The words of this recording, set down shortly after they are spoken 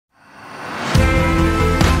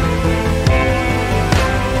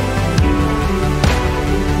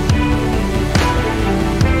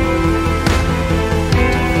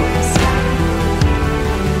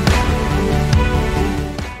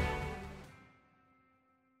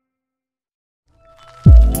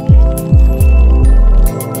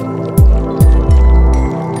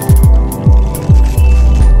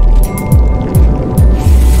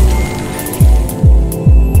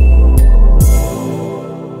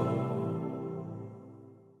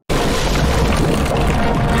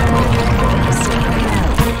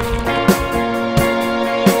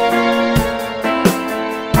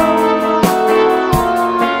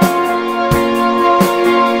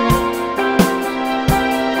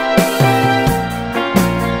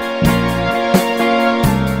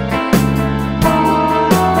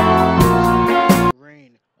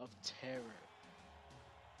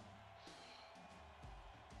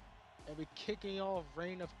off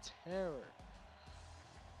Reign of Terror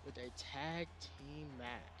with a tag team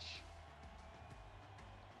match.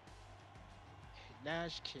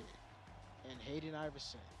 Nash Kid and Hayden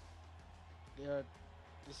Iverson. They are.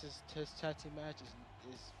 This is test tag team match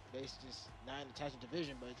is based just not in the tag team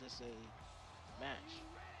division, but just a match.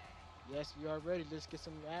 Yes, we are ready. Let's get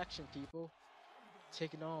some action, people.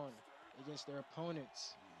 Taking on against their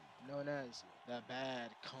opponents, known as the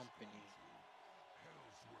Bad Company.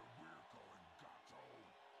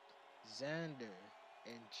 Xander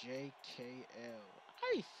and JKL.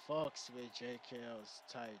 I fucks with JKL's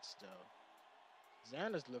tights though.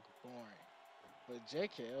 Xander's look boring, but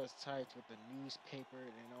JKL's tights with the newspaper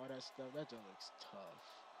and all that stuff, that just looks tough.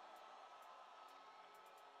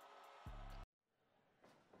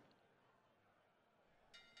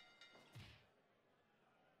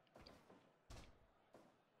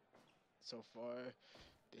 So far,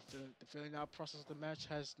 the filling out process of the match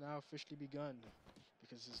has now officially begun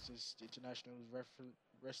because it's just the International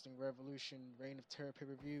Wrestling Revolution Reign of Terror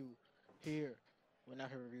pay-per-view here. Well,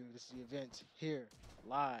 not pay-per-view, this is the event here,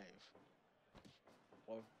 live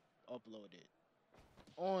or uploaded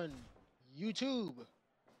on YouTube.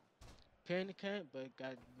 Pin count, but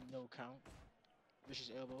got no count.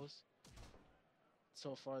 Vicious elbows.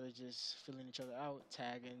 So far, they're just filling each other out,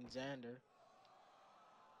 tagging Xander.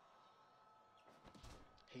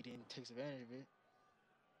 Hayden takes advantage of it.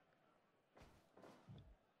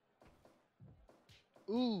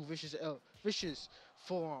 Ooh, vicious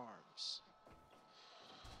forearms.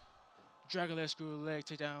 Dragon leg screw leg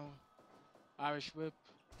takedown. Irish whip.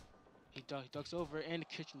 He ducks over and the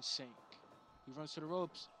kitchen sink. He runs to the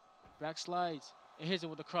ropes, backslides, and hits it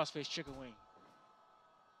with a crossface chicken wing.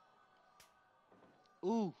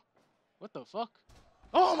 Ooh, what the fuck?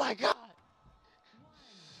 Oh my god!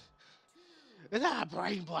 It's not a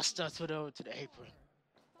brain buster to the apron.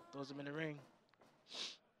 Throws him in the ring.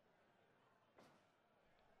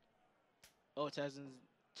 Oh, Taz and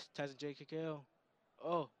JKL.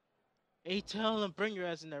 Oh, and he telling him, bring your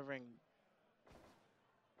ass in that ring.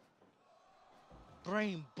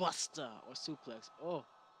 Brain buster or suplex.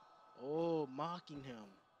 Oh, mocking him.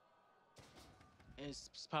 And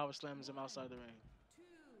power slams him outside the ring.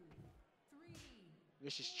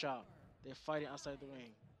 Vicious chop. They're fighting outside the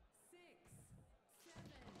ring.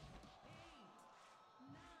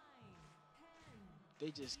 They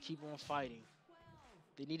just keep on fighting.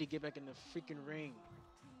 They need to get back in the freaking ring.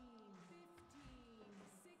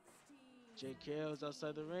 JKL's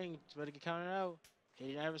outside the ring. Ready to get counted out.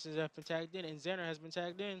 Hayden Iverson has been tagged in, and Xander has been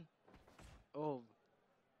tagged in. Oh.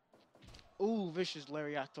 Ooh, vicious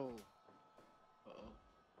lariato. Uh-oh.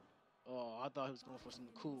 Oh, I thought he was going for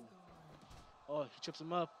something cool. Oh, he trips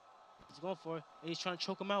him up. He's going for it, and he's trying to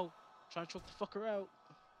choke him out. Trying to choke the fucker out.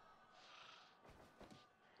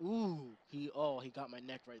 Ooh, he got my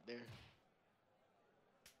neck right there.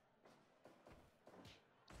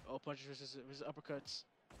 Oh, punches versus uppercuts.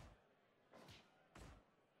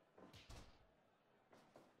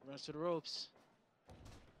 Runs to the ropes.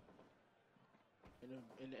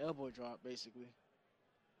 In the elbow drop, basically.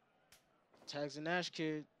 Tags in Nash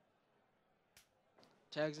Kid.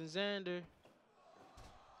 Tags in Xander.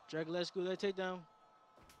 Dragon leg screw leg takedown.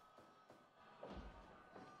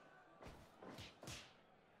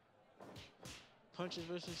 Punches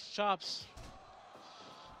versus chops.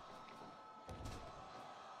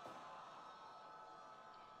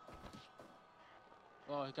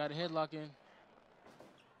 Oh, he got a headlock in.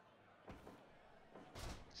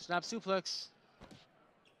 Snap suplex.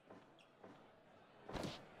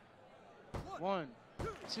 1,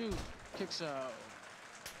 2, kicks out.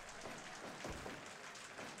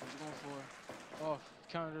 What's he going for? Oh,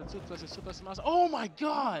 counter the suplex mouse. Oh my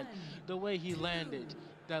god! The way he landed,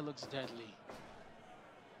 that looks deadly.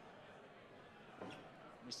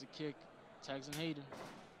 Missed the kick, tags in Hayden.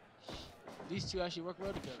 These two actually work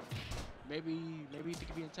well together. Maybe they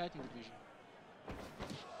could be in tag team division.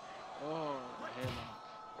 Oh, the headlock.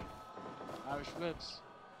 Irish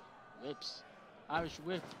whips. Irish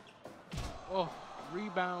whip. Oh,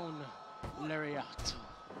 rebound lariat.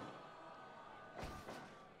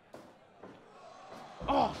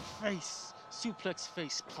 Oh, suplex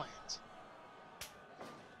face plant.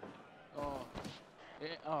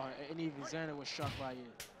 And even Xander was shocked by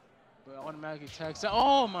it, but automatically tags out.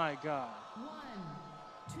 Oh my god. 1,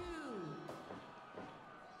 2.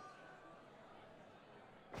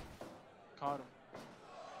 Caught him.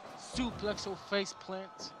 Suplex or face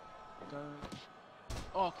plant.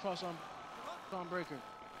 Oh, cross arm breaker.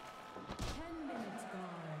 10 minutes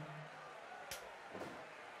gone.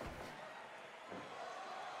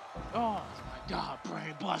 Oh my god,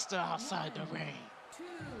 brain buster outside the ring. 2.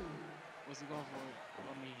 What's he going for?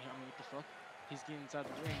 What the fuck? He's getting inside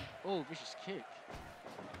the ring. Oh, vicious kick.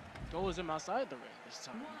 Throws him outside the ring this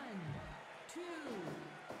time. 1,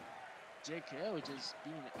 2. JKL just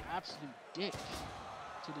being an absolute dick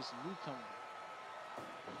to this newcomer.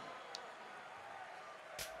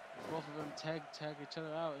 Both of them tag each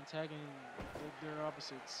other out and tagging their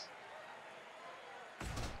opposites.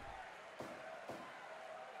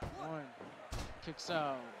 1. Kicks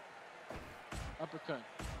out. Uppercut.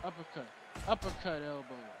 Uppercut. Uppercut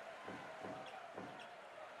elbow.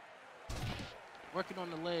 Working on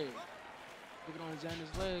the leg. Working on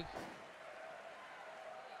Xander's leg.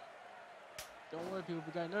 Don't worry, people.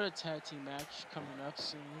 We got another tag team match coming up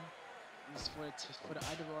soon. This is for the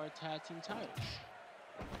IWR tag team titles.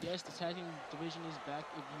 Yes, the tag team division is back.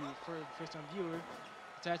 If you're a first-time viewer,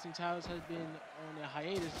 the tag team titles has been on a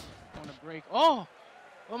hiatus, on a break. Oh!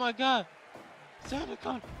 Oh my God! Xander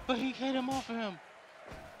caught, but he hit him off of him.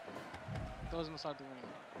 Throws him inside the ring.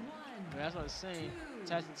 1, But that's what I was saying.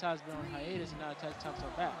 Tag team titles been on hiatus, and now the tag team titles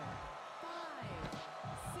are back. 5,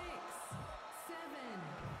 6, 7,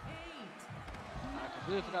 8. I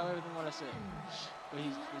completely forgot everything what I said. But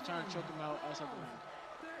he's trying to choke him out outside the ring.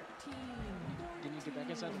 13. Didn't he get back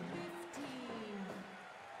inside the ring?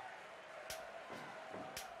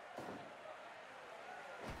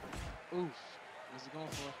 15. Oof. What's he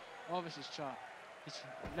going for? Oh, vicious chop.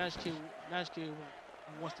 Nash Kid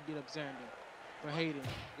wants to beat up Xander. But Hayden,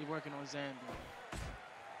 he's working on Xander.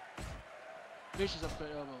 Vicious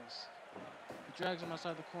uppercut elbows. He drags him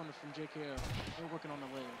outside the corner from JKL. They're working on the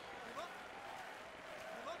leg.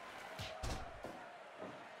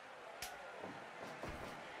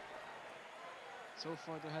 So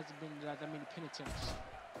far, there hasn't been that many pin attempts.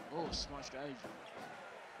 Oh, smart strategy.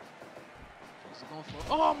 What's he going for?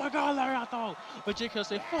 Oh my God, Larry, I thought. But JKL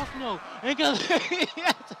say, fuck no. And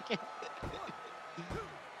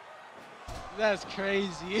that's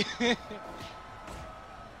crazy.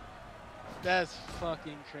 That's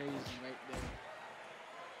fucking crazy right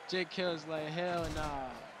there. JKL's like, hell nah.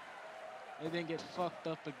 They didn't get fucked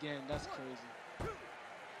up again. That's crazy.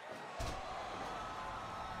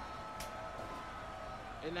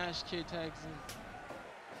 And Nash Kid tags in.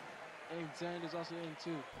 And Xander's also in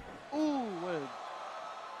too. Ooh, what?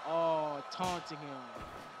 Oh, taunting him.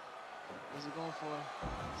 What's he going for?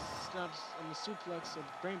 Snaps in the suplex or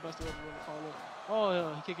brainbuster, whatever you want to call it.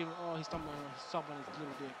 Oh, he kicking. Oh, he's stomping on his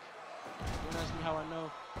little dick. Don't ask me how I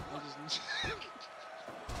know. I just.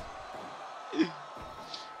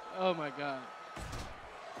 Oh my God.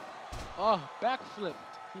 Oh, backflipped.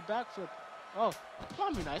 He backflipped. Oh,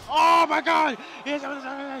 Tommy knife. Oh my God! Yes, I'm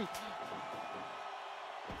sorry.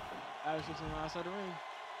 Irish flips him outside the ring.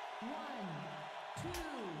 1, 2,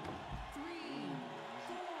 3,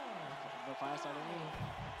 4. The fire outside the ring.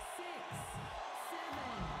 6, 7,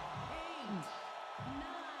 8, 9,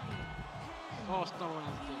 10. Oh, stumble on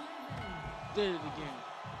his dick. 11, Did it again.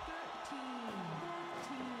 13,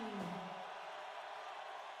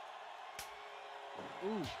 14.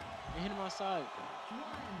 Ooh, and hit him outside. 1,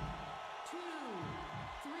 2,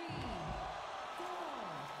 3, 4,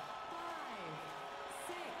 5,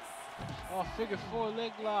 6. Oh, figure 4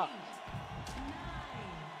 leg lock. 9,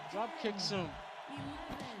 Drop kicks him. 11,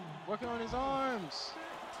 Working on his arms.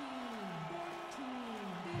 13, 14,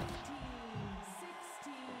 15,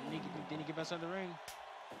 16. Then he get back inside the ring.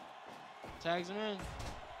 Tags him in.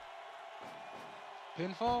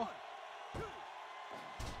 Pinfall.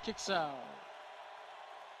 Kicks out.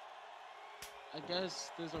 I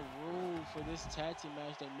guess there's a rule for this tag team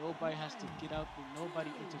match that nobody has to get out, that nobody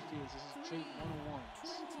interferes. This is straight one-on-ones.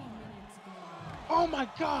 20 minutes gone. Oh my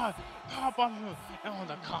God! Pop on him and on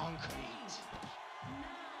the concrete. 9,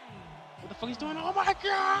 What the fuck he's doing? Oh my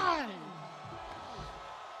God!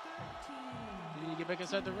 13, Did he get back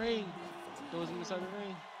inside the ring? Throws him inside the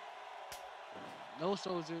ring. No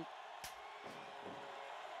soldier.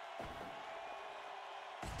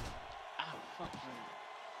 Ah, fuck him.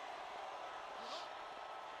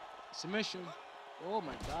 Submission. Oh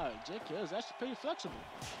my God, JK is actually pretty flexible.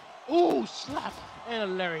 Ooh, slap and a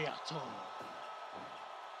lariato.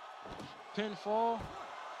 Pinfall.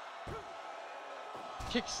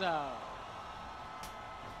 Kicks out.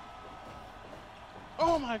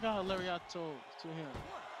 Oh my God, lariato to him.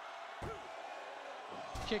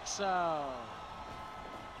 Kicks out.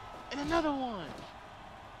 And another one.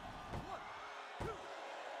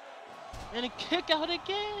 And a kick out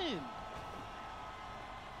again.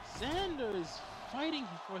 Xander is fighting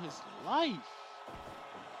for his life.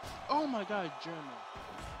 Oh my God, German.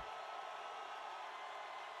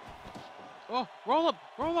 Oh, roll up,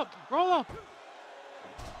 roll up, roll up.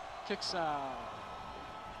 Kicks out.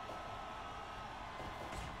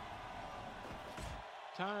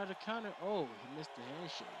 counter to counter. Oh, he missed the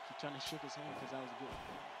handshake. He trying to shake his hand because that was good.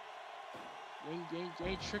 You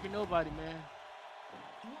ain't tricking nobody, man.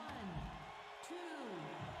 1, 2,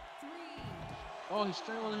 3, Oh, he's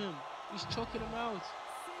strangling him. He's choking him out. 6,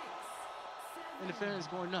 And the 7, fan is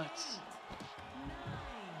going nuts. 8, 9,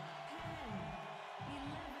 10,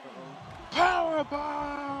 11, Power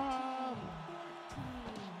bomb!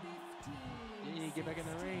 14, 15, They need to get back in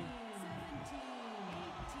the ring. 17,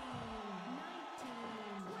 18, 19,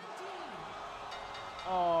 20.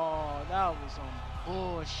 Oh, that was some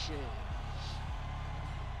bullshit.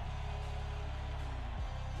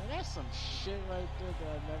 Man, that's some shit right there that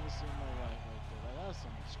I've never seen in my life right there. Like, that's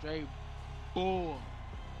some straight bull.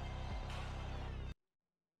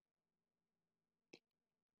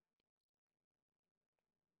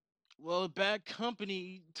 Well, Bad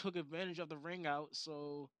Company took advantage of the ring out,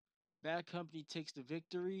 so Bad Company takes the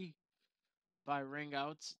victory by ring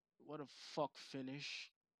outs. What a fuck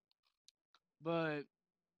finish. But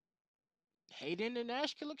Hayden and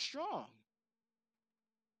Ash can look strong.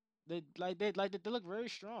 They look very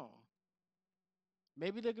strong.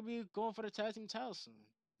 Maybe they could be going for the tag team title soon.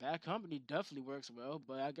 Bad Company definitely works well,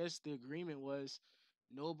 but I guess the agreement was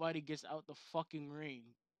nobody gets out the fucking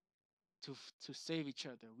ring to save each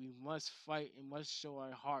other. We must fight and must show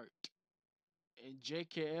our heart. And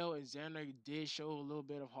JKL and Xander did show a little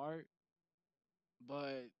bit of heart,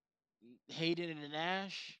 but Hayden and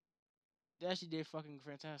Nash, they actually did fucking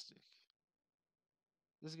fantastic.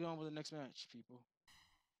 Let's get on with the next match, people.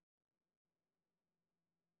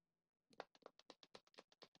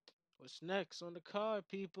 What's next on the card,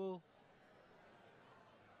 people?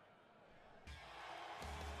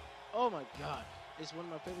 Oh my god. It's one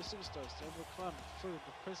of my favorite superstars, Double Climb, for the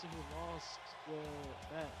person who lost the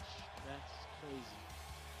match. That's crazy.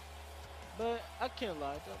 But I can't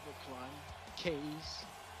lie, Double Climb, K's,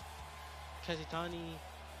 Kazitani,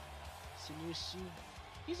 Sinusu.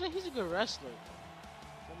 He's a good wrestler.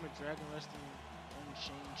 Former Dragon Wrestling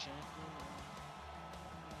Unchained champion.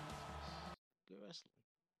 Good wrestler.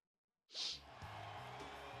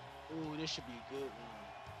 Ooh, this should be a good one.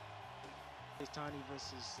 Kazitani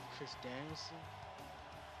versus Chris Danielson.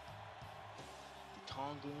 The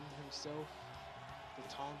Tongan himself. The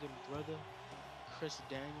Tongan brother, Chris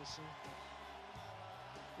Danielson.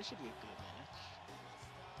 This should be a good match.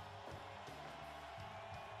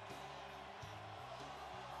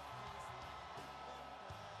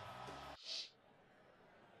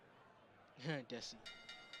 Desi.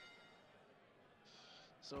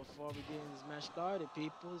 So far, we're getting this match started,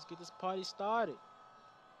 people. Let's get this party started.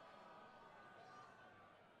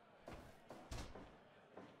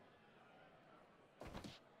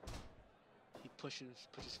 He puts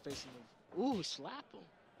his face in the. Ooh, slap him.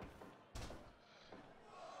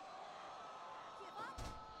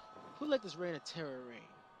 Who let this Reign of Terror reign?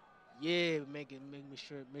 Yeah, make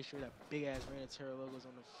sure that big ass Reign of Terror logo's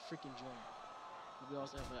on the freaking joint. We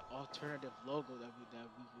also have an alternative logo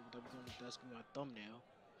that's gonna be our thumbnail.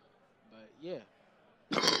 But yeah.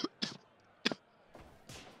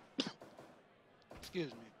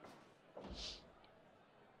 Excuse me.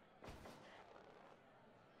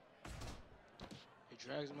 He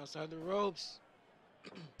drags him outside the ropes.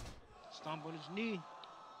 Stomp on his knee.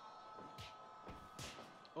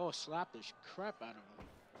 Oh, slap the crap out of him.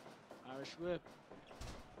 Irish whip.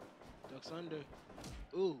 Ducks under.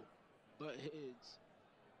 Ooh, butt heads.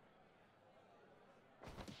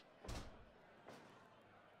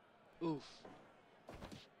 Oof.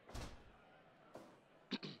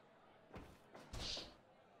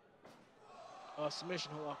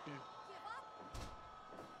 Submission hold locked in.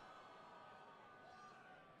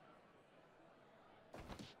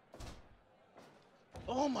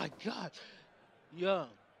 Oh my god. Yeah.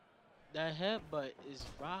 That headbutt is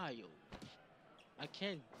vile. I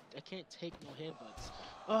can't take no headbutts.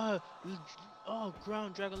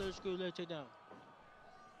 Ground dragon leg screw leg takedown.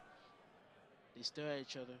 They stare at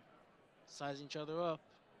each other, sizing each other up.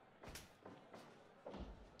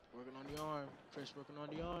 Working on the arm. Chris working on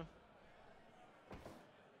the arm.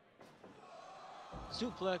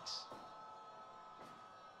 Suplex.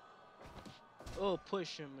 Oh,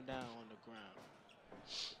 push him down on the ground.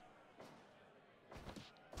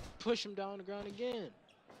 Push him down on the ground again.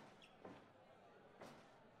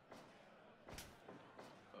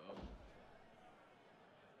 Uh-oh.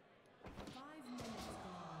 5 minutes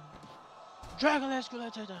gone. Dragon leg screw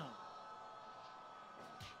leg takedown.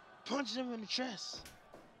 Punches him in the chest.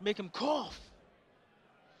 Make him cough.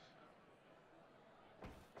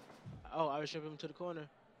 Oh, I would shove him to the corner.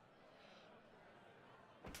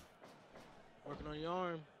 Working on the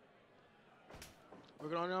arm.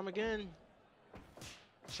 Working on the arm again.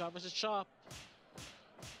 Chop versus chop.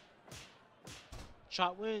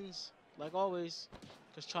 Chop wins, like always,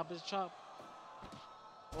 because Chop is Chop.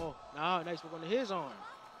 Oh, now nice work on his arm.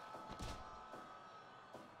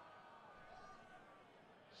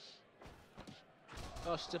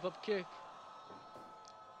 Oh, step up kick.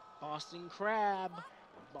 Boston Crab.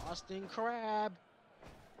 Boston Crab.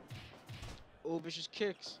 Oh, vicious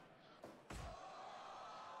kicks.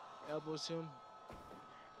 Elbows him.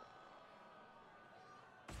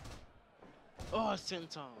 Oh,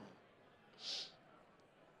 senton.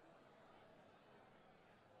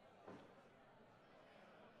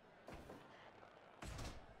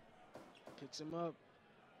 Picks him up.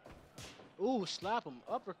 Ooh, slap him.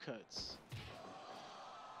 Uppercuts.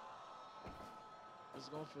 He's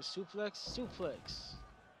going for suplex. Suplex.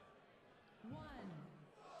 One.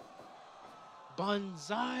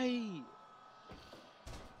 Banzai.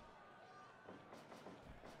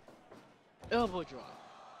 Elbow drop.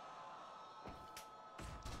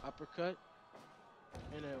 Uppercut.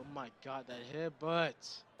 And then, oh my god, that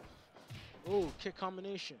headbutt. Ooh, kick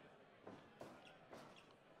combination.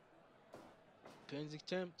 Pins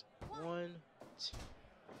attempt. One. Two.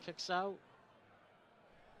 Kicks out.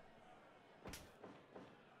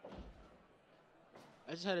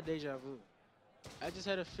 I just had a deja vu. I just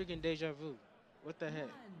had a freaking deja vu. What the heck? 1,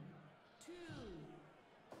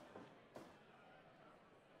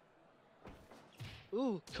 2.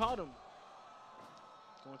 Ooh, caught him.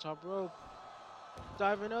 Going top rope.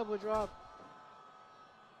 Diving elbow drop.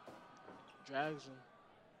 Drags him.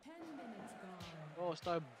 10 minutes gone. Oh,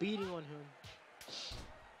 start beating on him.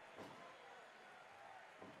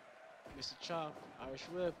 Mr. Chop. Irish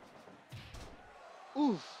whip.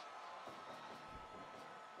 Oof.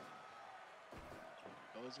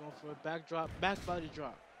 Oh, he's going for a back drop. Back body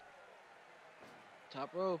drop.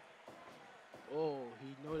 Top rope. Oh,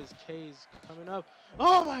 he noticed K's coming up.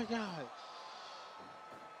 Oh my god.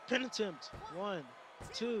 Pin attempt. 1,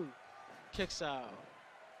 2. Kicks out.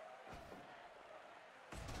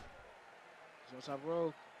 He's on top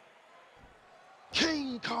rope.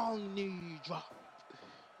 King Kong knee drop.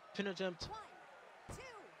 Pin attempt. 1, 2.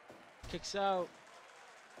 Kicks out.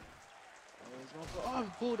 Oh, he's going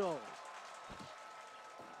for bulldog.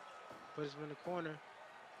 Puts him in the corner.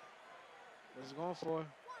 What's he going for?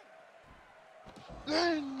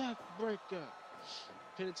 Then neck breaker.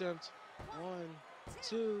 Pin attempt. 1,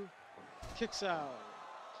 2. Kicks out.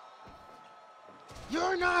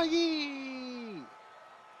 Enojy!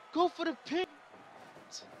 Go for the pin.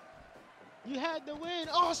 You had the win.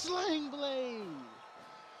 Oh, sling blade.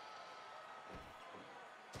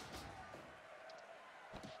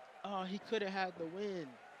 Oh, he could have had the win,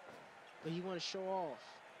 but he wanted to show off.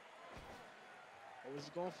 Oh, he's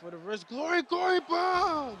going for the wrist. Glory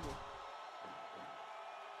bomb.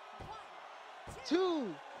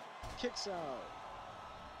 2. Kicks out.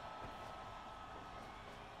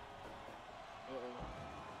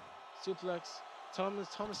 Uh-oh. Suplex.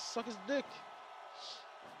 Thomas suck his dick.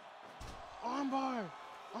 Armbar.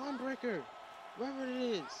 Arm breaker. Wherever it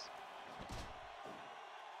is.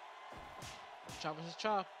 Chop his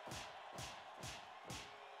chop.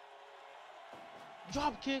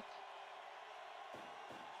 Drop kick.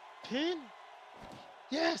 Pin.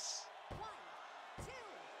 Yes. 1, 2.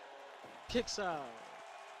 Kicks out.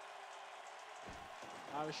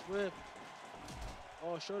 Irish whip.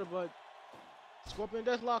 Oh, shoulder butt. Scorpion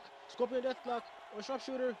deathlock. Scorpion deathlock. Or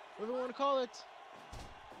sharpshooter. Whatever you want to call it.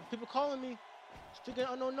 People calling me. Speaking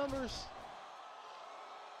unknown numbers.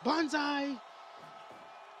 Banzai.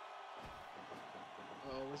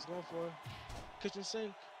 Oh, what's he going for? Kitchen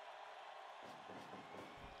sink.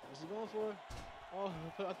 What's he going for? Oh,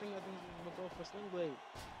 I think he's going for sling blade.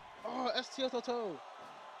 Oh, STL Toto.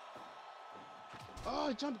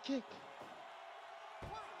 Oh, jump kick.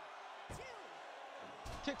 1, 2.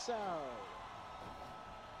 Kicks out.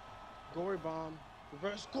 Gory bomb.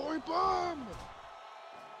 Reverse gory bomb. 1,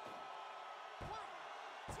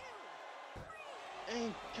 2, 3.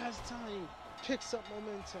 And Kazutani picks up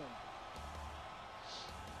momentum.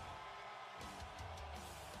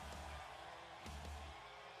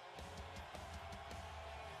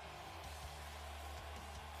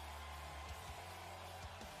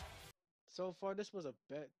 So far, this was a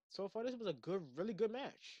bet. So far, this was a really good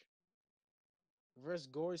match. Versus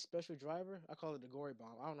Gory Special Driver. I call it the Gory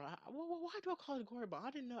Bomb. I don't know. Why do I call it Gory Bomb?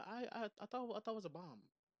 I didn't know. I thought it was a bomb.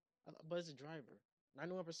 But it's a driver.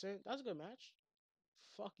 91%. That's a good match.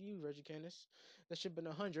 Fuck you, Reggie Candice. That should have been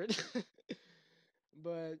 100.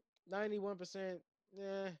 But 91%.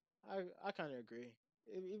 Yeah, I kind of agree.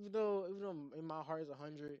 Even though in my heart it's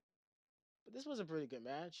 100. But this was a pretty good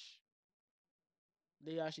match.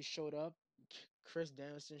 They actually showed up. Chris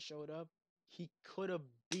Danielson showed up. He could have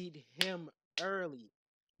beat him early.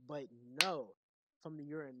 But no, from the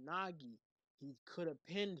Uranagi, he could have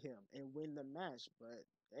pinned him and win the match. But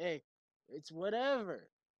hey, it's whatever.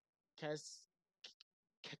 Kas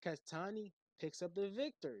Kastani picks up the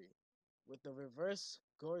victory with the reverse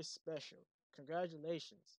gore special.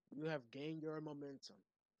 Congratulations, you have gained your momentum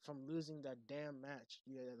from losing that damn match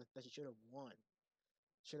that you should have won.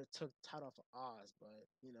 Should have took title off of Oz, but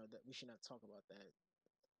you know that we should not talk about that.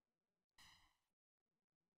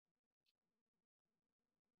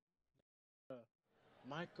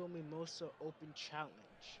 Michael Mimosa Open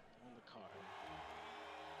Challenge on the card.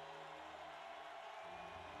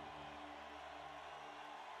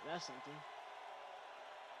 That's something.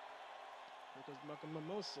 Because Michael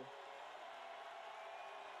Mimosa,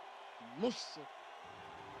 the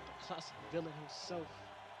classic villain himself.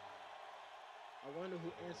 I wonder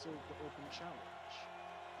who answered the open challenge.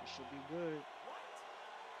 It should be good.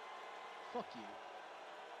 Fuck you.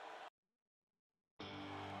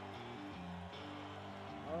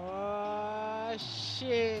 Oh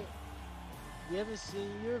shit. You haven't seen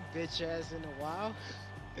your bitch ass in a while.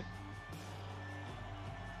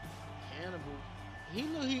 Hannibal. He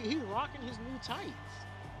knew he rocking his new tights.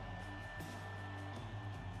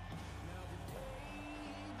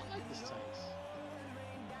 I like this tights.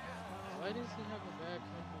 Why does he have a bad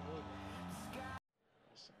comfort look?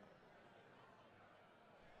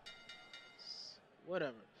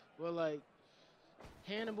 Whatever. Well, like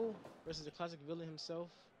Hannibal versus the classic villain himself.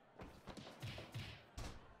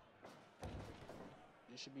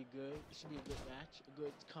 This should be good. It should be a good match, a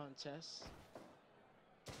good contest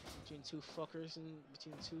between two fuckers and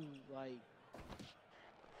between two like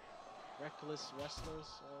reckless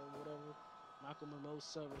wrestlers or whatever. Michael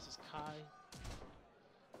Mimosa versus Kai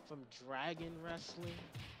from Dragon Wrestling.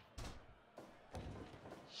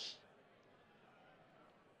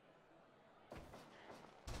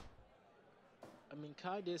 I mean,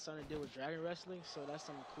 Kai did something to deal with Dragon Wrestling, so that's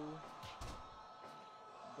something cool.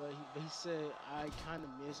 But he said, I kind of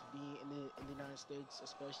miss being in the United States,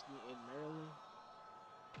 especially in Maryland,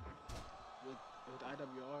 with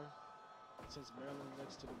IWR, since Maryland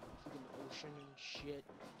next to the freaking ocean and shit.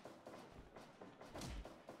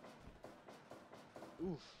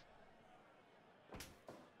 Oof.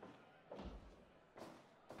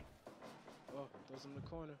 Oh, throws him in the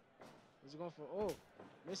corner. What's he going for? Oh,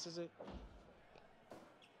 misses it.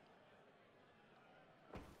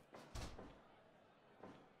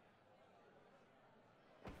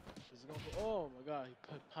 What's he going for? Oh my god, he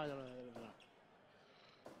piled on it.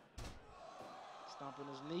 Stomping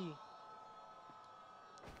his knee.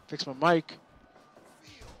 Fix my mic.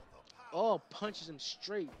 Oh, punches him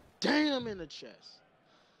straight. Damn in the chest.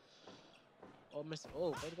 Oh, missed. Oh,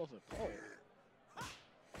 let's go for the pole.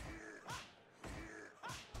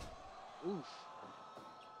 Oof.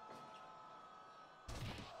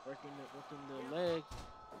 Working the leg.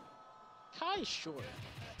 Kai's short.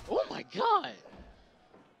 Oh my god.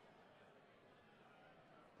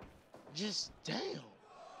 Just damn.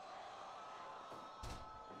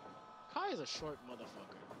 Kai is a short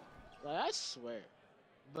motherfucker. Like, I swear.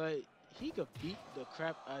 But he could beat the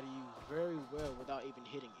crap out of you very well without even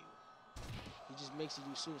hitting you. He just makes you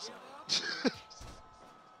do suicide.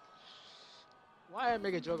 Why I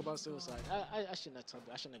make a joke about suicide? I shouldn't have talked.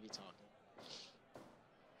 I shouldn't be talking.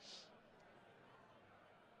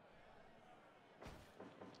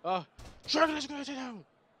 Oh, Dragon is gonna take down.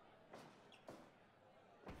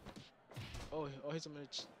 Oh, hits him in the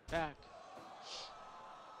back.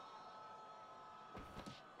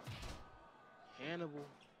 Hannibal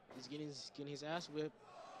is getting his ass whipped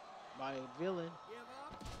by a villain.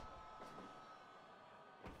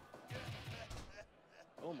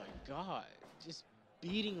 Oh my god, just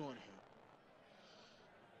beating on him.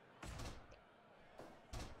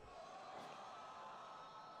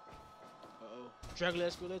 Uh-oh. Dragon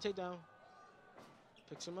Escalade takedown.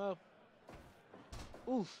 Picks him up.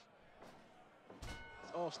 Oof.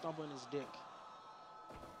 Oh, stomp on his dick.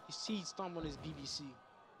 You see, stomp on his BBC.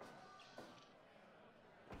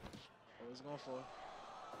 Oh, he's going for it.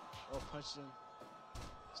 Oh, punched him.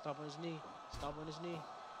 Stomp on his knee. Stomp on his knee.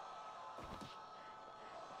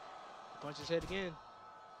 Punch his head again.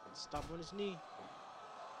 Stomp on his knee.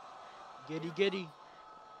 Getty.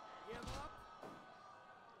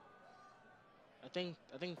 I think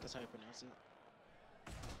that's how you pronounce it.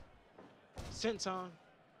 Senton.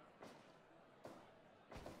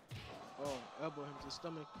 Oh, elbow him to the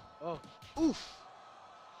stomach. Oh, oof.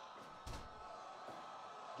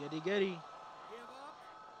 Getty.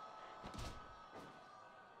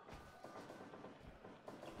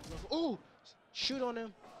 Ooh, shoot on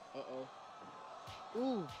him. Uh-oh.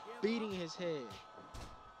 Ooh, beating his head.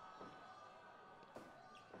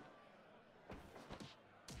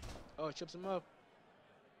 Oh, trips him up.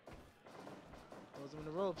 Throws him in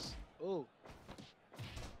the ropes. Oh,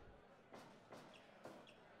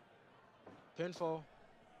 pinfall.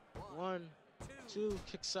 One, two,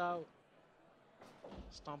 kicks out.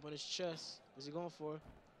 Stomp on his chest. What's he going for?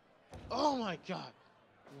 Oh my god.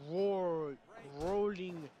 Roar,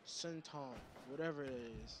 rolling senton. Whatever it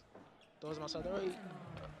is. Throws him outside the ring.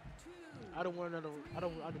 I don't want another. I do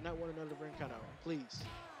not want another ring count out. Please.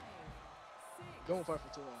 Don't fight for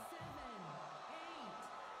too long.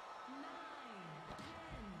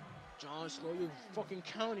 John, slow your fucking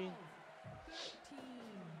counting.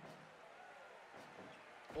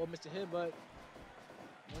 Oh, Mr. Headbutt.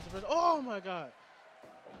 Oh my god.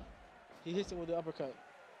 He hits him with the uppercut.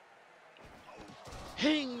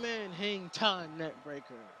 Hangman, hang time, neck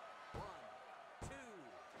breaker.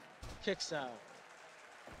 Kicks out.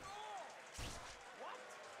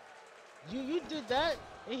 You did that,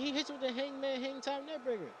 and he hits you with the hangman, hang time, neck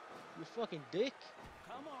breaker. You fucking dick.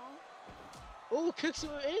 Come on. Oh, kicks you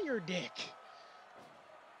in your dick.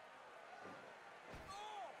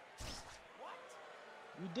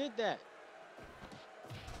 You did that.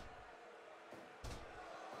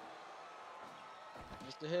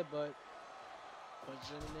 Mr. Headbutt. Punch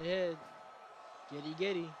him in the head. Getty,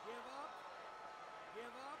 getty. Give up. Give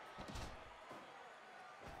up.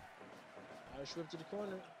 Irish whip to the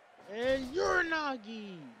corner. And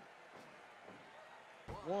Uranagi.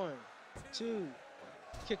 One, two,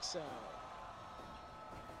 kicks out.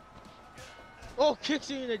 Oh, kicks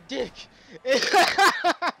you in the dick.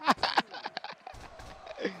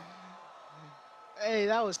 Hey,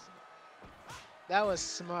 that was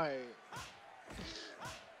smart.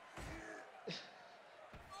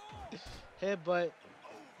 Headbutt.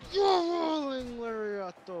 You're rolling,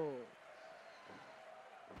 Lariato.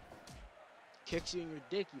 Kicks you in your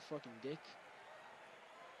dick, you fucking dick.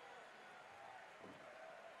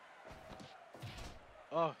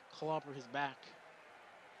 Oh, clobber his back.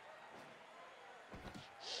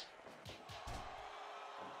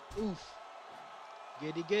 Oof.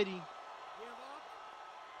 Getty, getty. Give up.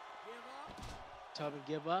 Give up. Tell him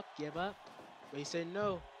give up, give up. But he said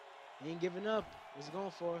no. He ain't giving up. What's he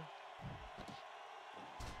going for?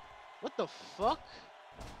 What the fuck?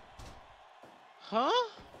 Huh?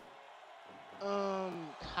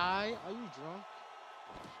 Kai, are you drunk?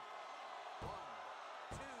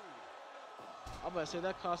 I'm about to say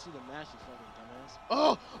that cost you the match, you fucking dumbass.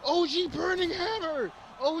 Oh! OG Burning Hammer!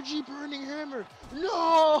 OG Burning Hammer!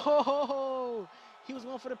 No! He was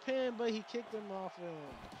going for the pin, but he kicked him off him.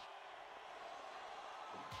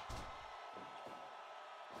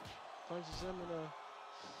 Punches him in the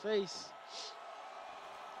face.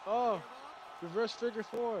 Oh! Reverse figure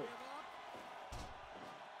four.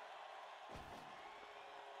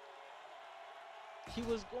 He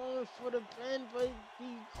was going for the pin, but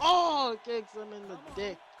he kicks him in the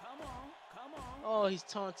dick. Come on. Come on. Oh, he's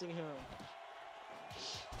taunting him.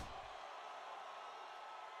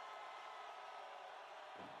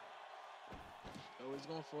 Oh, he's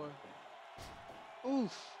going for.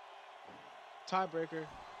 Oof. Tiebreaker.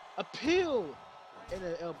 Appeal and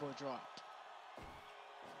an elbow drop.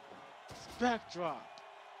 Backdrop.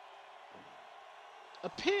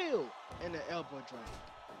 Appeal and an elbow drop.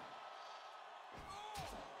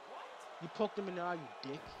 You poked him in the eye, you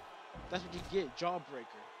dick. That's what you get,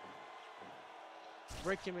 jawbreaker.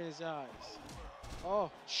 Break him in his eyes.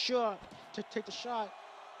 Oh, shot. Take the shot.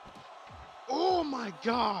 Oh my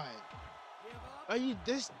god. Are you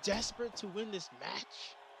this desperate to win this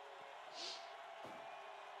match?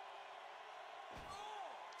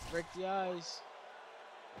 Break the eyes.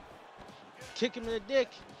 Kick him in the dick.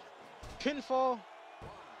 Pinfall.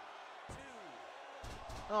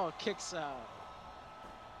 Oh, kicks out.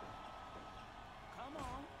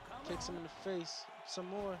 Kicks him in the face. Some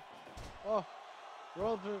more. Oh,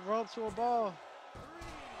 roll up to a ball.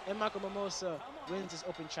 And Michael Mimosa wins his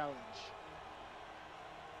open challenge.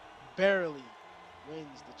 Barely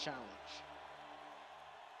wins the challenge.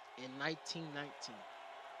 In 1919.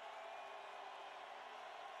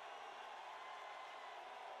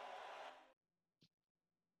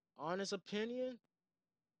 Honest opinion,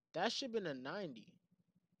 that should have been a 90.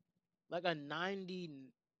 Like a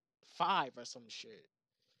 95 or some shit.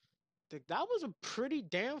 That was a pretty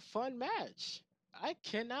damn fun match. I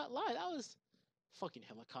cannot lie. That was fucking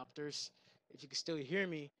helicopters. If you can still hear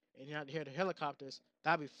me and you not hear the helicopters,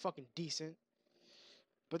 that'd be fucking decent.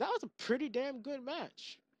 But that was a pretty damn good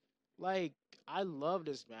match. Like, I love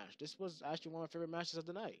this match. This was actually one of my favorite matches of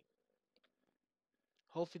the night.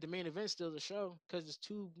 Hopefully the main event still the show, because there's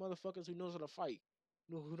two motherfuckers who knows how to fight,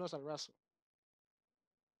 who knows how to wrestle.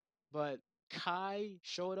 But Kai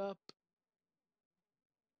showed up.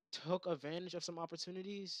 took advantage of some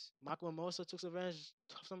opportunities. Michael Mimosa took advantage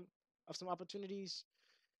of some opportunities.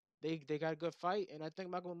 They got a good fight, and I think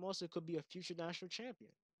Michael Mimosa could be a future national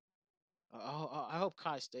champion. I hope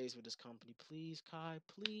Kai stays with this company, please, Kai,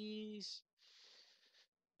 please.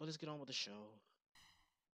 But let's get on with the show.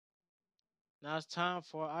 Now it's time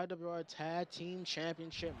for IWR Tag Team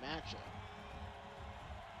Championship matchup.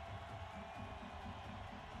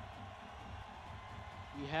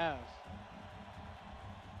 We have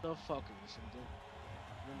the fuckers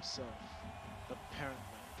himself, the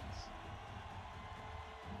Parentlands,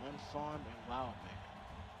 Unfarmed and Wild Man.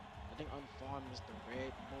 I think Unfarmed is the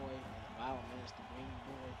red boy and Wild Man is the green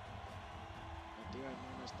boy. But they are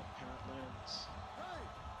known as the Parentlands.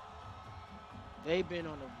 They've been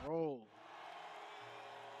on a roll.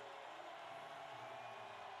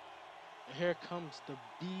 And here comes the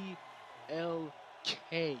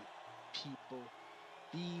BLK people.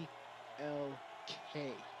 BLK.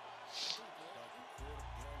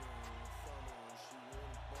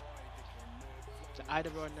 The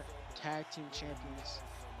IWR Tag Team Champions,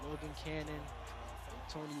 Logan Cannon and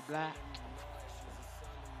Tony Black.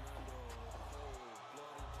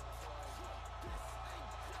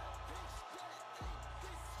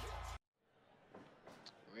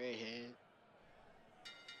 Redhead.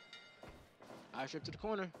 I trip to the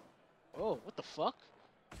corner. Oh, what the fuck?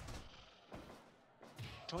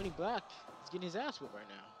 Tony Black is getting his ass whipped right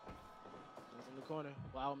now. He's in the corner.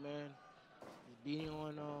 Wild Man is beating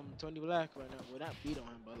on Tony Black right now. Well, not beat on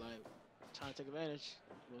him, but like trying to take advantage.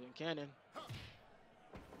 Logan Cannon.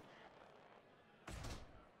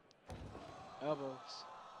 Elbows.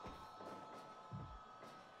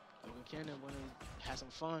 Logan Cannon wanna have some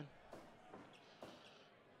fun.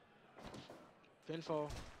 Pinfall.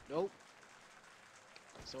 Nope.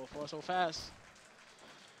 So far, so fast.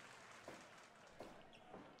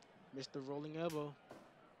 Missed the rolling elbow.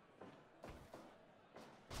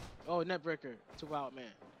 Oh, net breaker to Wild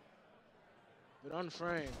Man. But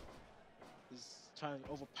Unframed is trying to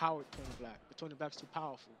overpower Tony Black. But Tony Black's too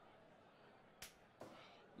powerful.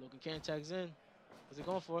 Logan Cannon tags in. What's he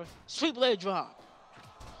going for? Sweep leg drop.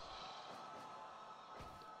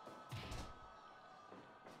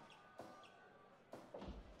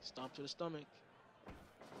 Stomp to the stomach.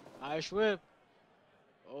 Irish whip.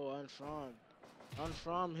 Oh, Unframed.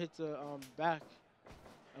 Unframed hits the back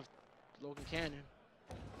of Logan Cannon.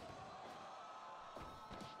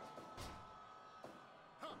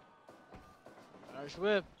 Irish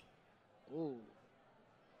whip. Ooh.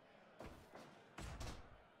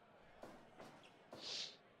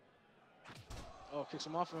 Oh, kicks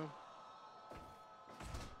him off him.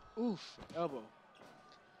 Oof. Elbow.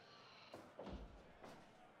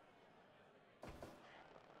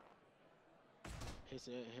 Hits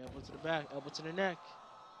it, elbow to the back, elbow to the neck.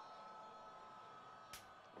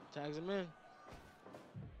 Tags him in.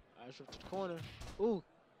 Irish whip to the corner. Ooh.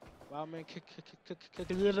 Wild Man kick.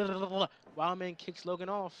 Wild Man kicks Logan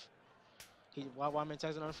off. Wild Man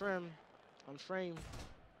tags it on frame.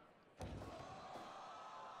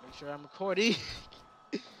 Make sure I'm recording.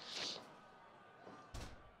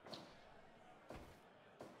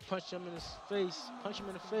 Punch him in his face. Punch him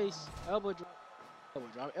in the face. Elbow drop. Elbow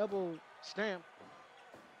drop. Elbow stamp.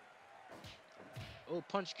 Oh,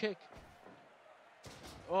 punch kick.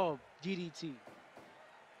 Oh, DDT.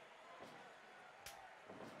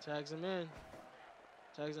 Tags him in.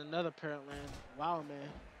 Tags another Parentland. Wow, man.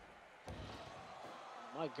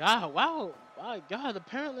 My God, wow. My God, the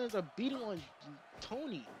Parentlands are beating on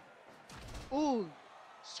Tony. Ooh,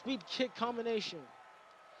 sweep kick combination.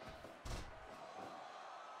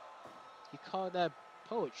 He called that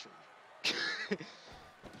poetry.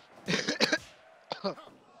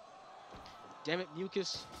 Damn it,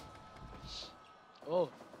 mucus.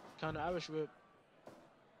 Oh, counter Irish whip.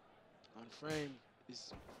 On frame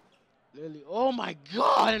is literally. Oh my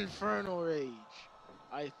God, Infernal Rage.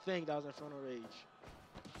 I think that was Infernal Rage.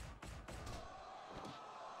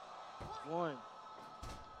 One.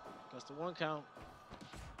 That's the one count.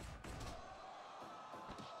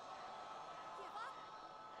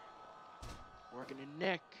 Working the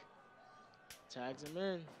neck. Tags him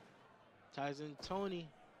in. Tags in Tony.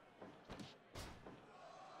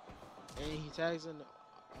 And he tags in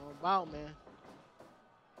Wild Man.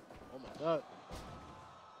 Oh my God.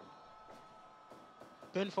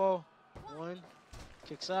 Pinfall. One.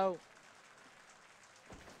 Kicks out.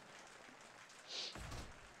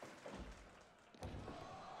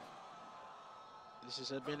 This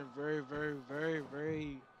has been a very, very, very,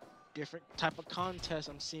 very different type of contest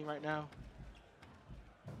I'm seeing right now.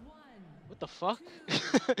 What the fuck?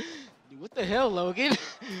 Dude, what the hell, Logan?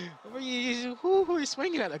 Who are you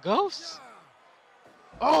swinging at? A ghost?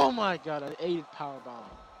 Oh my god, an aided power bomb.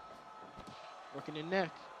 Working the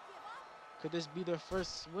neck. Could this be their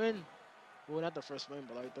first win? Well, not the first win,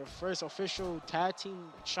 but like their first official tag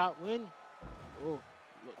team shot win. Oh,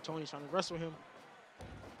 look, Tony's trying to wrestle him.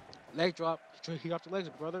 Leg drop. He dropped the legs,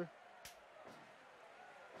 brother.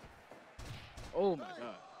 Oh my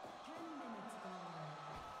god.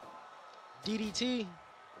 DDT.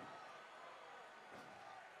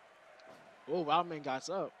 Oh, Wildman got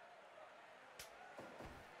up.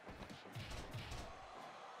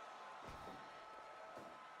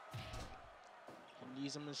 He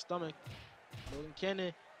knees him in the stomach. Logan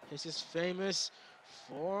Cannon hits his famous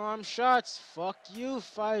forearm shots. Fuck you,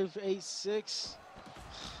 586.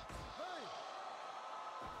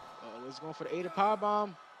 Oh, let's go for the aided power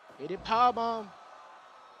bomb. Aided power bomb.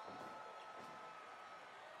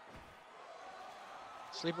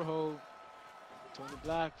 Sleeper hold. Tony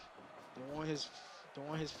Black. Don't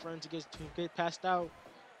want his friend to get passed out.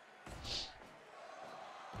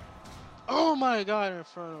 Oh my god,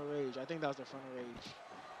 Infernal Rage. I think that was the Infernal Rage.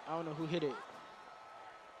 I don't know who hit it.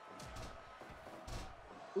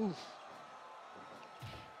 Oof.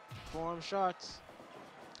 Forearm shots.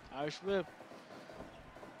 Irish whip.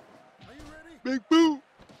 Are you ready? Big boot.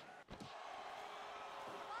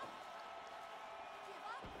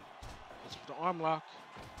 It's the arm lock.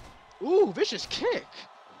 Ooh, vicious kick.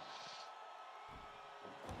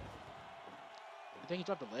 I think he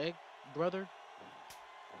dropped a leg, brother.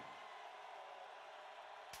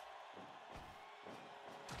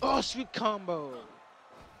 Oh, sweet combo.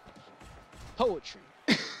 Poetry.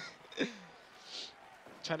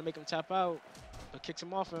 Trying to make him tap out, but kicks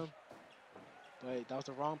him off him. But that was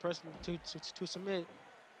the wrong person to submit.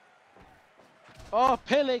 Oh,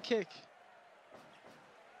 Pele kick.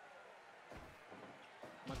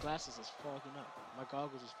 My glasses is fogging up. My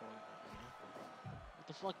goggles is fogging up, man. What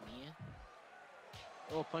the fuck, man?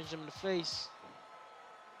 Oh, punched him in the face.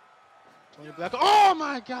 Tony Black. Oh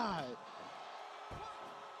my god!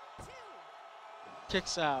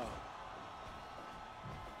 Kicks out.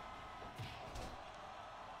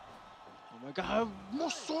 Oh my god,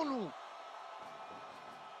 Mosono!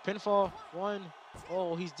 Pinfall, 1.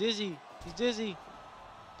 Oh, he's dizzy. He's dizzy.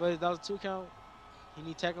 But that was a 2 count. He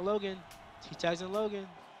need tagging Logan. He tags in Logan.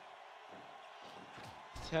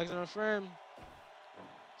 Tags in our frame.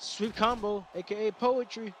 Sweep combo, aka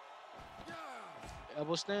poetry.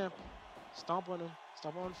 Elbow stamp. Stomp on him.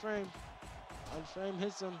 Stomp on frame. On frame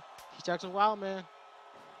hits him. He tags in Wild Man.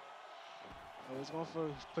 Oh, he's going for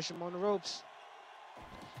push him on the ropes.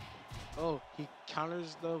 Oh, he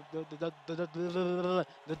counters the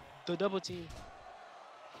double team.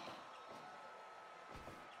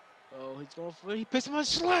 Oh, he's going for it. He picks him up,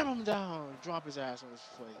 slam him down, drop his ass on his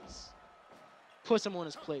face. Puts him on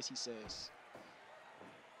his place, he says.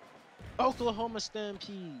 Oklahoma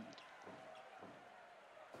Stampede.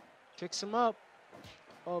 Picks him up.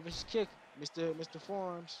 Oh, vicious kick, Mr.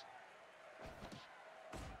 Forearms.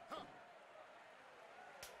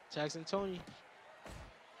 Tags in Tony.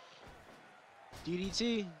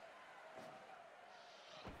 DDT.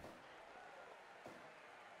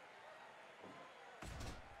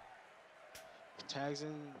 Tags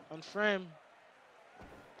in Unframe.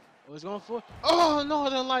 Oh, he's going for. Oh,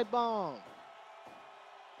 Northern Light Bomb.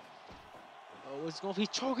 Oh, he's going for. He's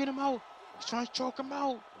choking him out. He's trying to choke him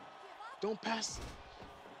out. Don't pass.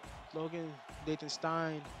 Logan, Nathan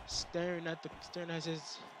Stein, staring at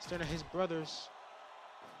his brothers.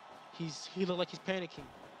 He looked like he's panicking.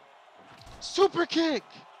 Super kick.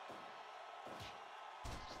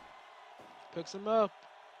 Picks him up.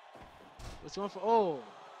 What's going for? Oh,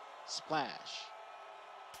 splash.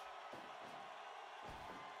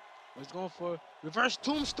 What's going for? Reverse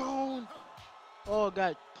tombstone. Oh,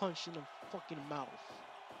 got punched in the fucking mouth.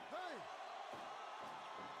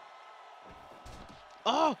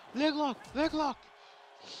 Oh, leg lock, leg lock.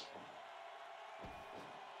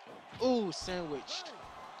 Oh, sandwiched.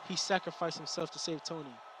 He sacrificed himself to save Tony,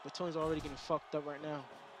 but Tony's already getting fucked up right now.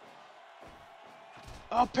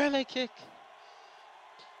 Oh, Pele kick.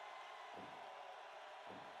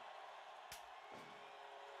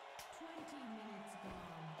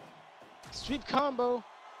 Sweep combo.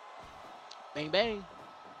 Bang, bang.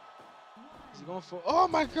 Is he going for? Oh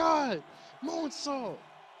my god! Moonsault.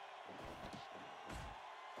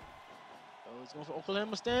 Oh, he's going for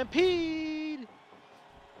Oklahoma Stampede.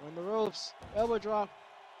 On the ropes. Elbow drop.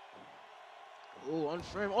 Oh,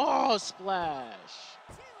 unframe. Oh, splash.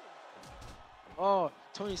 Oh,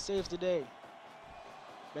 Tony saves the day.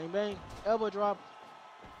 Bang, bang. Elbow drop.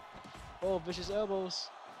 Oh, vicious elbows.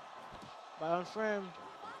 By unframe.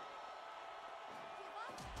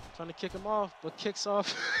 Trying to kick him off, but kicks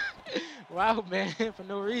off. Wow, man, for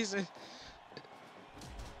no reason.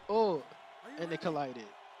 Oh, Are you and they ready? collided.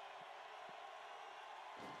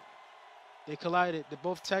 They collided. They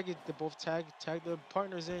both tagged. They both tagged their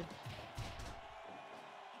partners in.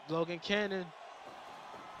 Logan Cannon.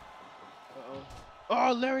 Uh-oh.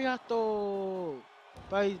 Oh, Lariato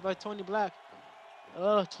by Tony Black.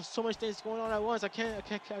 So much things going on at once. I can't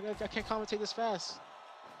commentate this fast.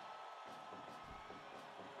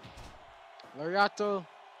 Lariato.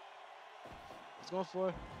 What's going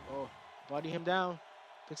for? Oh, body him down.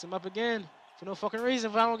 Picks him up again for no fucking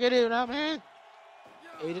reason. If I don't get it now, man.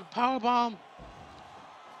 Aided powerbomb.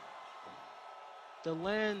 The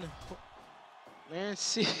land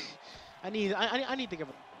C. I need to think of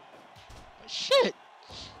a shit.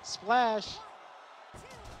 Splash.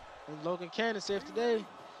 And Logan Cannon saved today.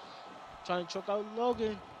 Trying to choke out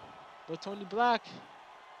Logan. But Tony Black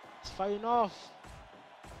is fighting off.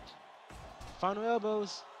 Final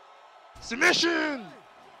elbows. Submission!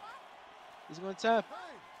 He's gonna tap.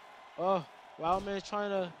 Oh, Wildman's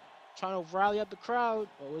trying to rally up the crowd.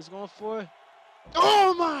 Oh, he's going for.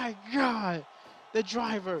 Oh my god! The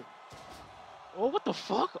driver. Oh, what the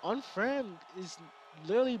fuck? Unframed is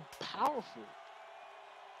literally powerful.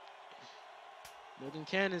 Logan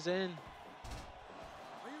Cannon's in.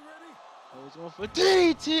 Are you ready? Oh, he's going for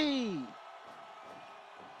DT.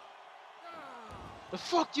 The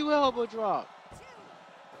fuck you elbow drop.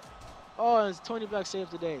 Oh, and it's Tony Black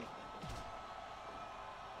saved today.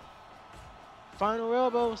 Final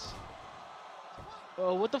elbows.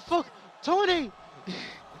 Oh, what the fuck, Tony?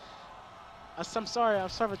 I'm sorry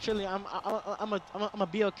for chilling. I'm a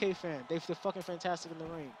BLK fan. They're fucking fantastic in the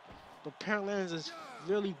ring, but Parent Lands is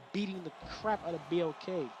really beating the crap out of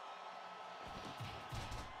BLK.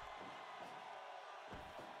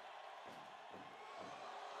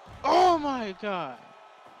 Oh my god!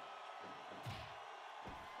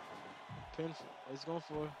 Pin. He's going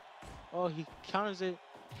for. Oh, he counters it.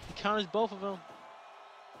 He counters both of them.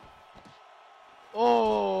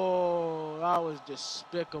 Oh, that was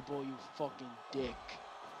despicable, you fucking dick.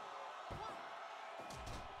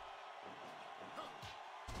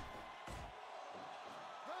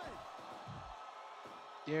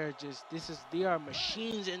 They are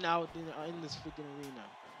machines in this freaking arena.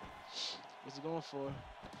 What's he going for?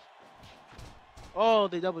 Oh,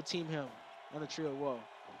 they double team him on the trio wall.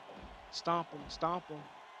 Stomp him, stomp him.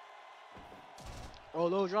 Oh,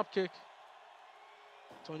 low drop kick.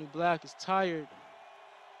 Tony Black is tired.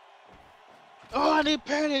 Oh, and he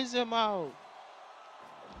parries him out.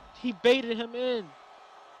 He baited him in.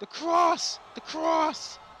 The cross,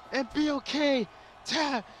 and BOK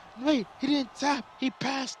tap. Wait, he didn't tap. He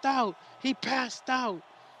passed out.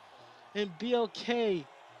 And BOK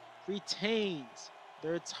retains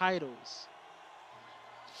their titles.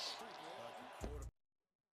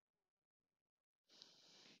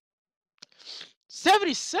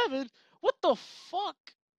 77? What the fuck?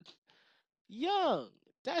 Young,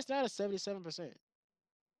 that's not a 77%.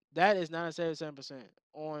 That is not a 77%.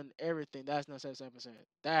 On everything, that's not 77%.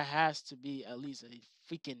 That has to be at least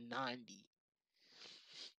a freaking 90.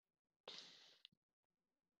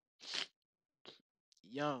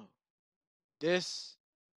 Young, this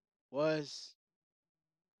was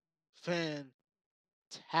fantastic.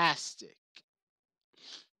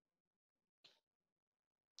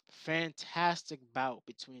 Fantastic bout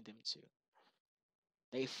between them two.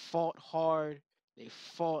 They fought hard. They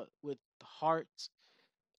fought with heart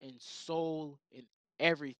and soul and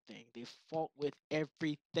everything. They fought with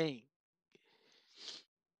everything.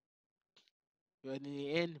 But in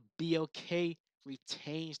the end, BLK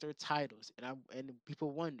retains their titles, and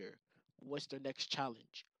people wonder, what's their next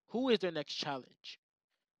challenge? Who is their next challenge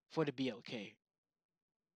for the BLK?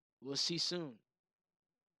 We'll see soon.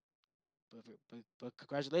 But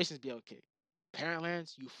congratulations, BLK.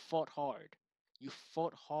 Parentlands, you fought hard. You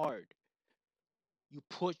fought hard. You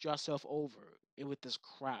put yourself over with this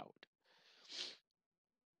crowd.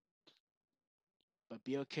 But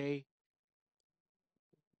BLK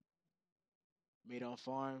made on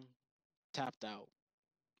farm, tapped out,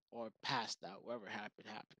 or passed out. Whatever happened.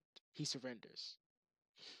 He surrenders.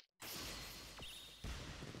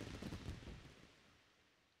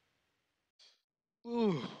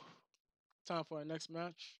 Ooh. Time for our next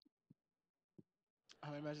match. How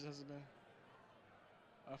many matches has it been?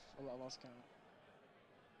 I lost count.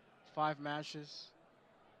 5 matches.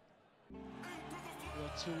 We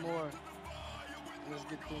got 2 more. Let's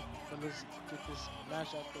get this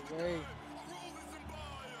match out the way.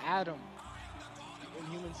 Adam, the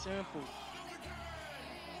Inhuman Sample.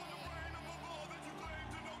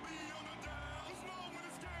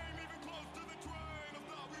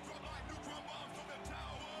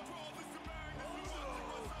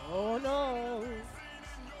 Oh no!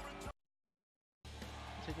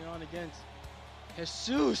 Taking on against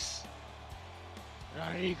Jesus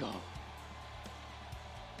Rodrigo.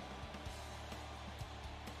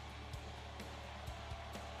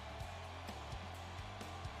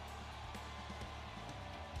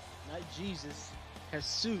 Not Jesus,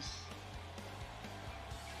 Jesus.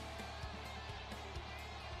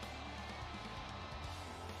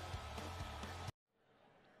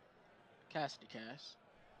 Cassidy Cass.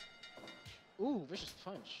 Ooh, vicious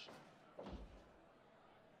punch.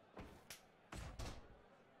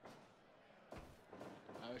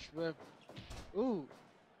 Irish whip. Ooh.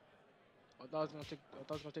 I thought I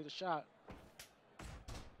was gonna take the shot.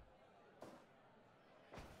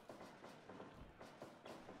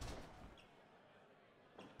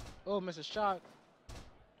 Oh, missed a shot.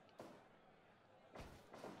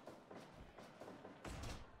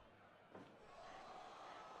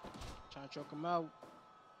 Trying to choke him out.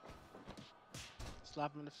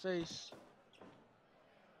 Slap him in the face.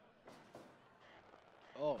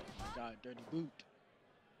 Oh my god, dirty boot.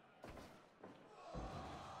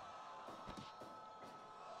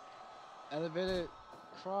 Elevated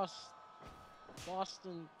cross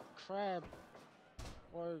Boston crab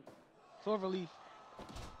or cloverleaf.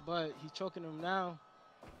 But he's choking him now.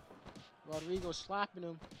 Rodrigo slapping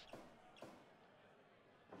him.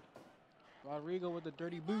 Rodrigo with the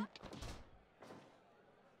dirty boot.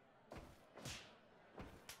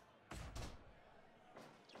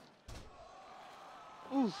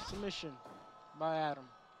 Ooh, submission by Adam.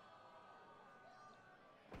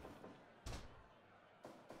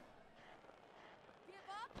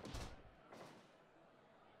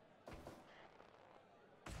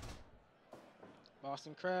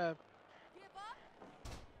 Boston Crab.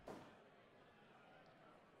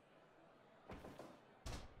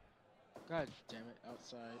 God damn it,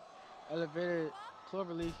 outside. Elevated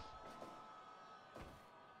cloverleaf.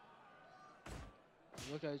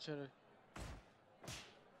 Look at each other.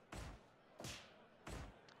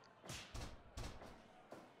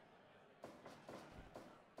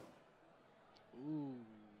 Ooh,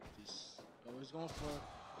 this. Oh, he's going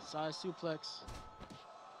for side suplex.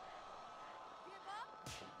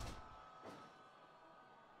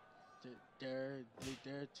 They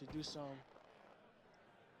dare to do some.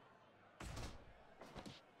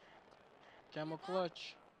 Camel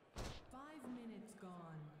clutch. 5 minutes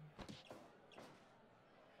gone.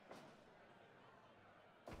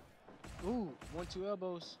 Ooh, 1-2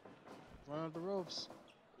 elbows. Run up the ropes.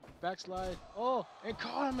 Backslide. Oh, and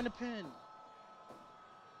caught him in the pin.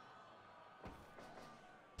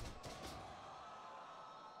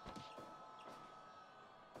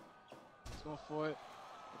 He's going for it.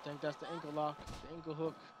 I think that's the ankle lock, the ankle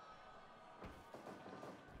hook.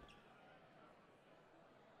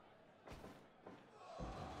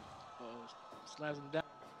 Slams him down.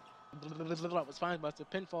 It's fine, but it's a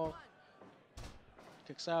pinfall.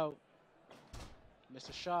 Kicks out. Missed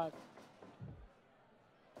a shot.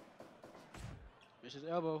 Vicious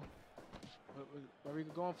elbow.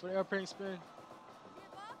 Rodrigo going for the airplane spin.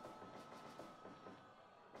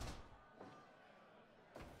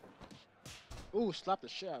 Ooh, slapped the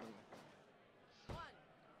shit out of him.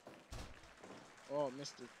 Oh,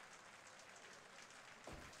 missed it.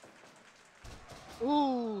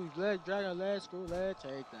 Ooh, leg dragon, leg screw, leg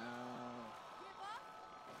takedown.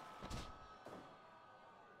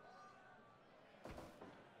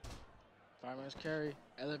 Fireman's carry,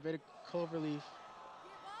 elevated cloverleaf.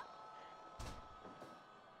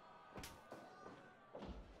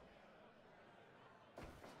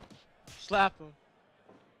 Slap him.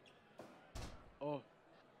 Oh,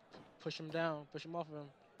 push him down, push him off of him.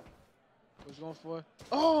 What's going for?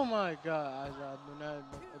 Oh my god, I do not.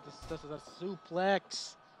 This is a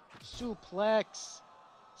suplex. Suplex.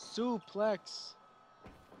 Suplex.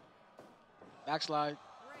 Backslide.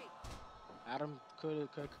 Adam could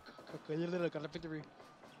got a victory.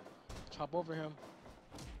 Chop over him.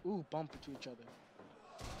 Ooh, bump into each other.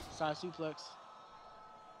 Side suplex.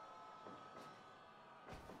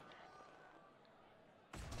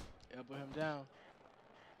 Elbow him down.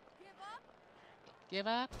 Give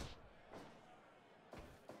up.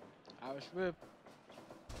 Irish whip.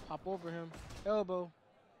 Hop over him. Elbow.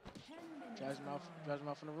 Drives him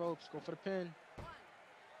out from the ropes. Go for the pin.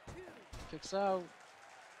 Kicks out.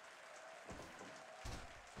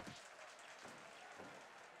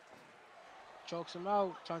 Chokes him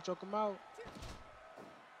out. Trying to choke him out.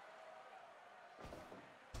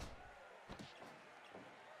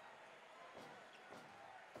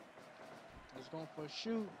 He's going for a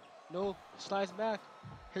shoot. No. Slides back.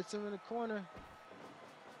 Hits him in the corner.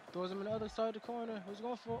 Throws him in the other side of the corner. He's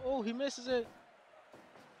going for. Oh, he misses it.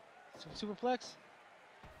 Superplex?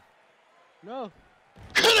 No.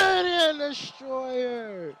 Canadian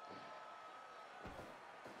Destroyer!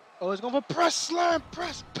 Oh, it's going for press slam!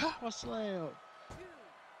 Press power slam!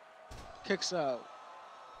 Kicks out.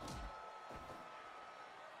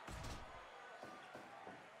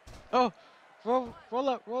 Oh! Roll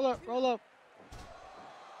up, roll up, roll up.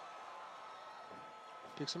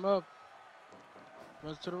 Picks him up.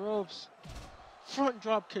 Runs to the ropes. Front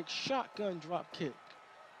drop kick, shotgun drop kick.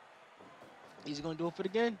 He's gonna do it for it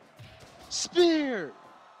again. Spear!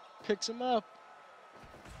 Picks him up.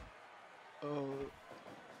 Oh,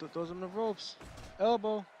 throws him the ropes.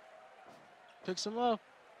 Elbow. Picks him up.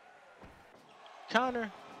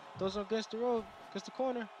 Counter. Throws him against the rope, against the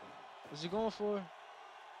corner. What's he going for?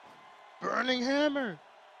 Burning hammer.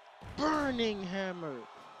 Burning hammer.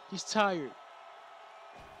 He's tired.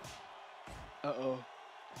 Uh-oh.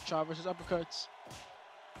 Chop versus uppercuts.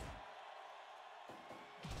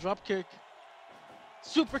 Drop kick.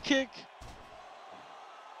 Super kick.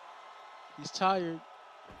 He's tired.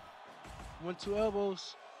 1-2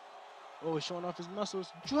 elbows. Oh, he's showing off his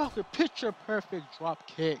muscles. Drop kick. Picture perfect drop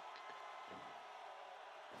kick.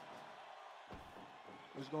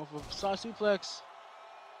 He's going for a side suplex.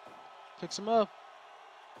 Picks him up.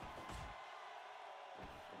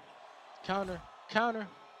 Counter. Counter.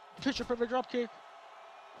 Picture perfect drop kick.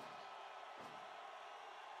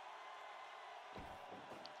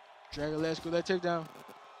 Dragon leg screw leg takedown.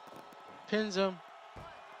 Pins him.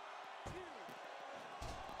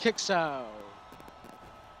 Kicks out.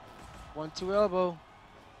 1-2 elbow.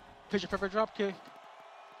 Picture perfect drop kick.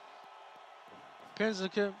 Pins the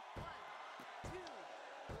kick.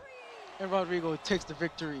 And Rodrigo takes the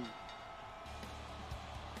victory.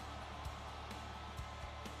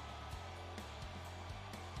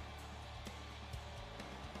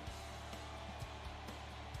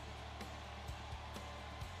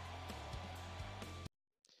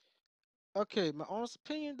 Okay, my honest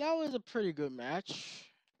opinion, that was a pretty good match.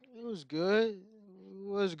 It was good. It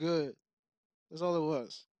was good. That's all it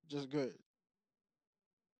was. Just good.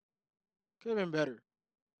 Could have been better.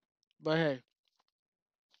 But hey,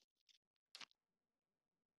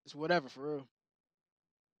 it's whatever for real.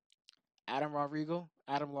 Adam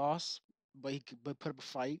lost, but but put up a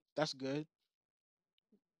fight. That's good.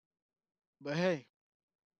 But hey,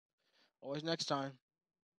 always next time.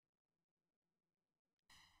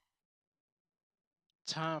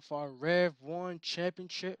 Time for a Rev 1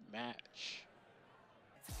 championship match.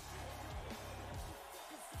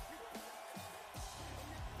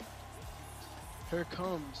 Here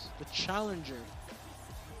comes the challenger,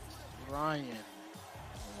 Ryan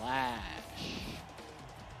Lash,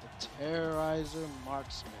 the Terrorizer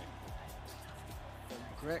Marksman, the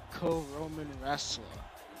Greco-Roman wrestler.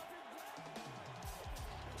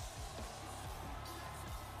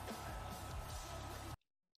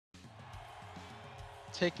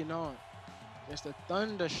 Taking on against the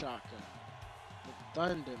Thunder Shocker, the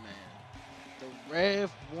Thunder Man, the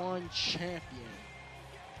Rev 1 champion,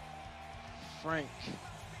 Frank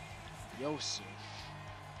Yosef.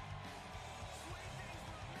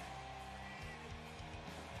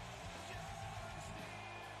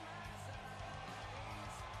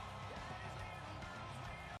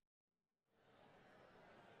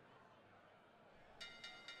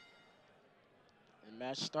 The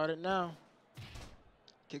match started now.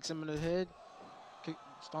 Kicks him in the head,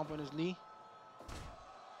 stomp on his knee,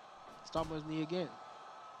 stomp on his knee again.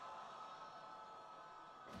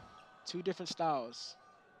 Two different styles,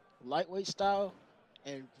 lightweight style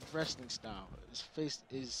and wrestling style. His face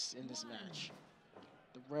is in this match.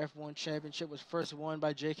 The Rev 1 championship was first won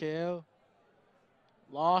by JKL.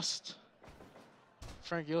 Lost.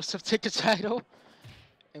 Frank Yosef took the title.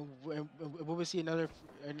 And will we see another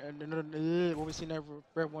will we see another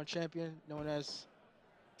Rev 1 champion known as,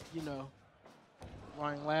 you know,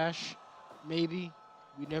 Ryan Lash? Maybe.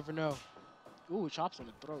 We never know. Ooh, chops on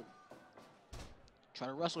the throat. Try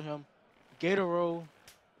to wrestle him. Gator roll.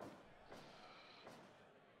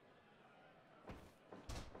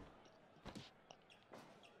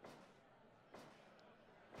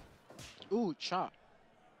 Ooh, chop.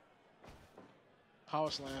 Power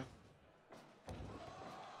slam.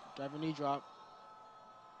 Driving knee drop.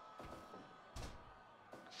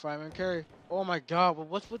 Fireman carry. Oh my god, well,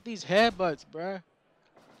 what's with these headbutts, bruh?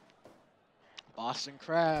 Boston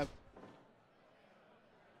Crab.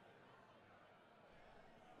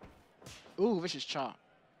 Ooh, vicious chop.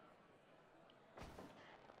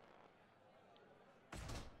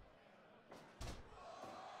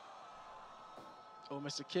 Oh,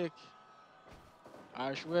 Mr. Kick.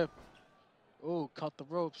 Irish whip. Ooh, cut the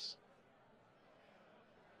ropes.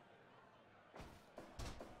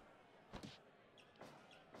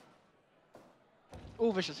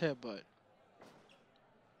 Ooh, vicious headbutt.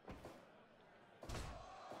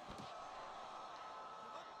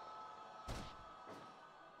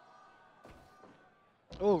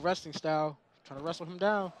 Ooh, wrestling style. Trying to wrestle him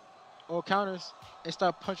down. Oh, counters. And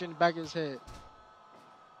start punching the back of his head.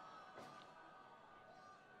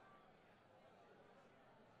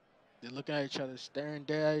 They're looking at each other, staring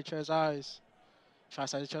dead at each other's eyes. Try to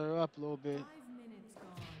set each other up a little bit. 5 minutes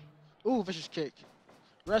gone. Ooh, vicious kick.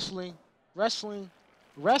 Wrestling. Wrestling.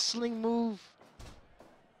 Wrestling move.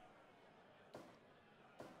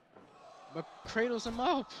 But cradles him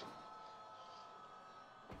up.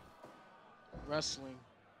 Wrestling.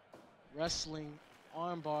 Wrestling.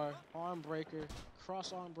 Arm bar. Arm breaker.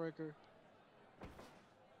 Cross arm breaker.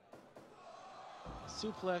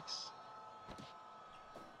 Suplex.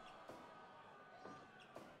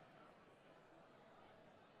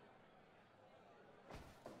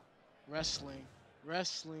 Wrestling.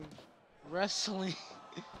 Wrestling. Wrestling.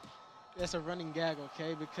 That's a running gag,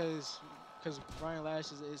 okay? Because Brian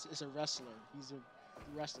Lash is a wrestler. He's a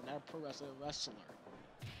wrestler, not a pro wrestler, a wrestler.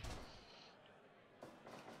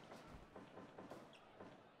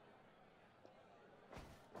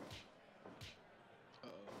 Uh-oh.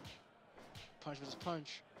 Punch versus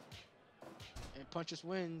punch. And punches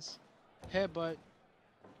wins. Headbutt.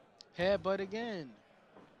 Headbutt again.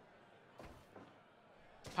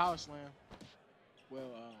 Power slam. Well,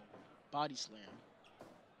 body slam.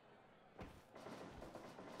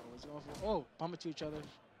 Oh, what's going for? Oh, bump into each other.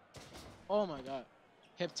 Oh my god.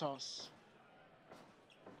 Hip toss.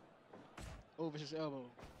 Oh, versus elbow.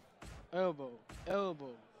 Elbow.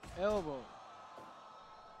 Elbow. Elbow.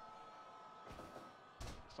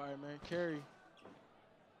 Fireman carry.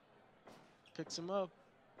 Picks him up.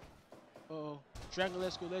 Uh-oh. Dragon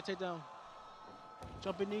let's go. Leg takedown.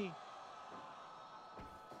 Jumping knee.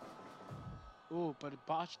 Ooh, but it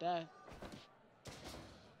botched that.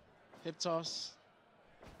 Hip toss.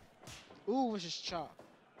 Ooh, vicious chop.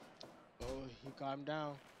 Oh, he got him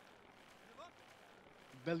down.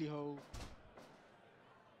 Belly hold.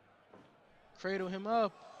 Cradle him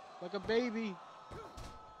up like a baby.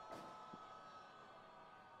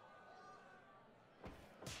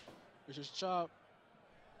 Vicious chop.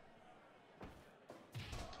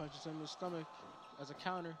 Punches him in the stomach as a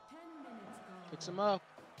counter. 10 minutes gone. Picks him up.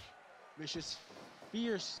 Vicious,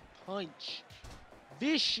 fierce punch.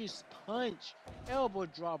 Vicious punch. Elbow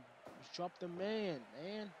drop. Drop the man.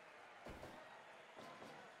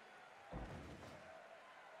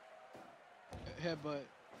 Headbutt.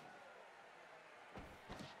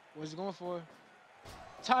 What's he going for?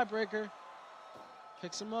 Tiebreaker.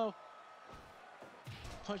 Picks him up.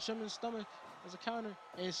 Punch him in the stomach as a counter.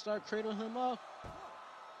 And start cradling him up.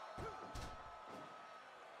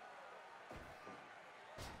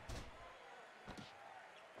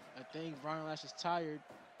 I think Brian Lash is tired.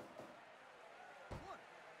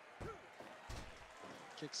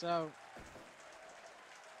 Kicks out.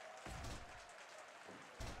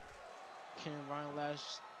 Can Brian Lash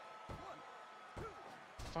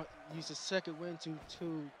use a second win to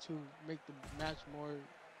make the match more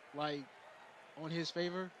like on his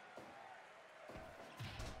favor?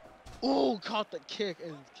 Oh, caught the kick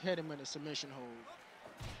and hit him in a submission hold.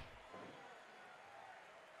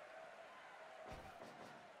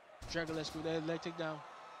 Dragon let's go. Leg takedown.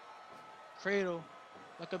 Cradle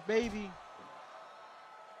like a baby.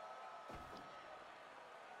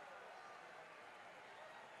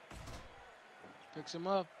 Picks him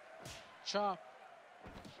up. Chop.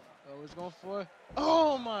 Oh, he's going for it.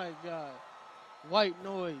 Oh my god. White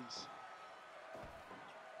noise.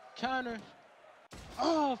 Counter.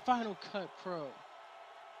 Oh, final cut pro.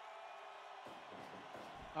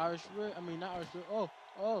 Irish whip. I mean, not Irish whip.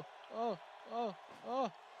 Oh.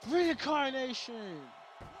 Reincarnation.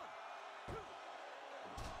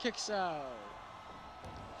 Kicks out.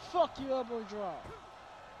 Fuck you, elbow drop.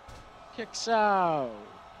 Kicks out.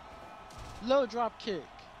 Low drop kick.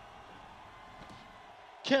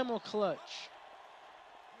 Camel clutch.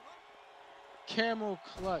 Camel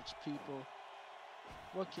clutch, people.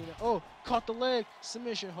 What can I, oh, caught the leg.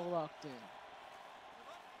 Submission hold locked in.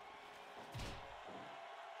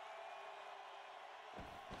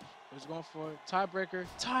 He's going for it. Tiebreaker.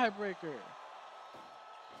 Tiebreaker.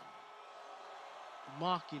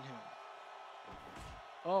 Mocking him.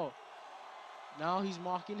 Oh. Now he's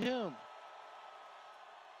mocking him.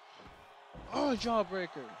 Oh,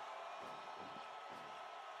 jawbreaker.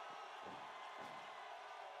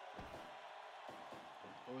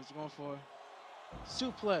 What was he going for?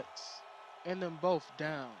 Suplex. And them both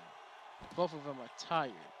down. Both of them are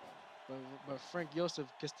tired. But Frank Joseph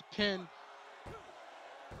gets the pin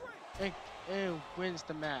and wins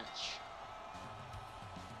the match.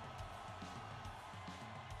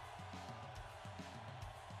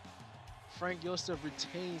 Frank Yosef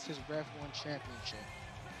retains his Ref 1 championship.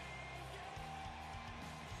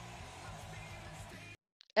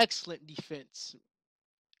 Excellent defense.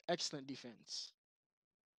 Excellent defense.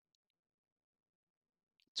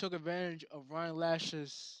 Took advantage of Ryan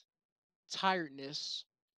Lash's tiredness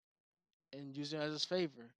and used it as his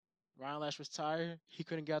favor. Ryan Lash was tired. He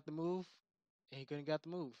couldn't get the move. And he couldn't get the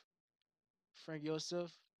move. Frank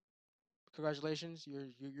Yosef, congratulations.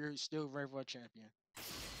 You're still Ref 1 champion.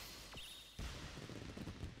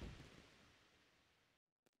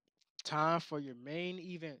 Time for your main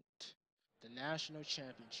event, the national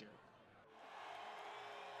championship.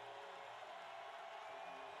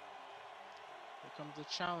 Here comes the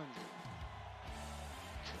challenger.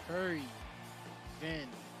 Curry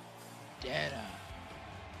Vendetta.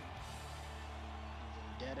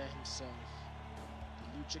 Vendetta himself. The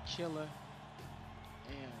Lucha Killer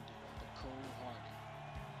and the Cold Heart.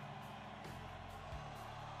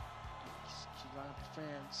 Keep lining up the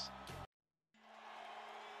fans.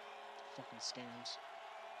 Fucking scams.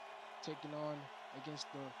 Taking on against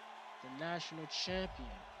the national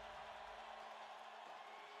champion.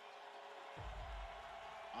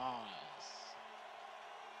 Oz.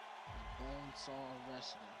 The Bonesaw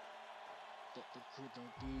Wrestler. The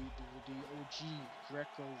OG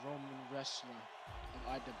Greco-Roman wrestler of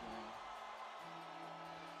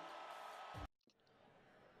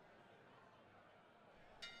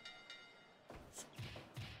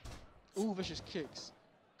IWR. Ooh, vicious kicks.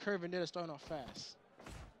 Curry Vendetta starting off fast.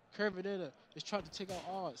 Curry Vendetta is trying to take out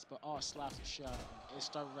Oz, but Oz slaps the shit out of him and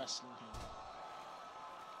start wrestling him.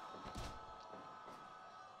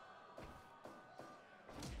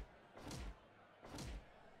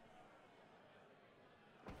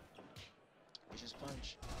 Vicious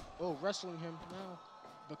punch. Oh, wrestling him now.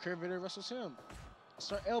 But Curry Vendetta wrestles him.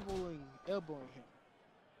 Start elbowing him.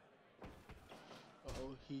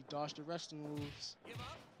 Uh-oh, he dodged the wrestling moves.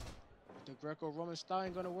 The Greco-Roman style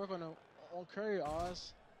ain't gonna work on Curry,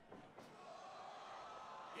 Oz.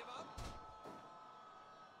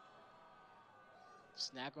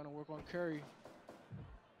 Snap gonna work on Curry.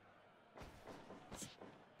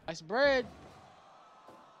 Ice bread.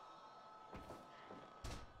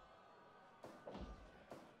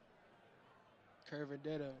 Curry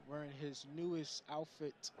Vendetta wearing his newest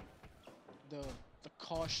outfit, the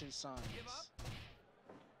caution signs.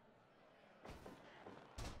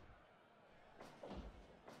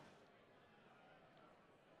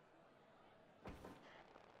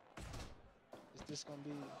 Is this gonna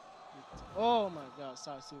be? Oh my God!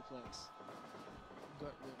 Side suplex.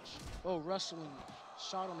 Gut wrench. Oh, wrestling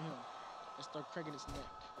shot on him and start cranking his neck.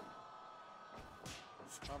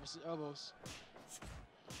 Traverses elbows.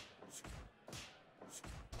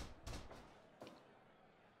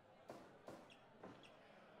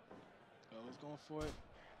 Oh, he's going for it.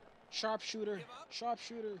 Sharpshooter.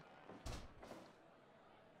 Sharpshooter.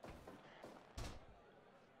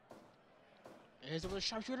 And here's over the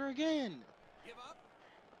sharpshooter again.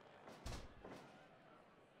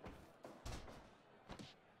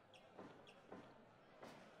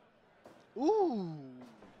 Ooh.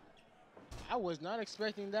 I was not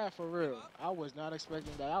expecting that for real. I was not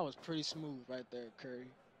expecting that. That was pretty smooth right there, Curry.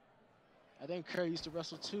 I think Curry used to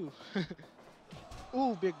wrestle too.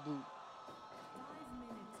 Ooh, big boot. 5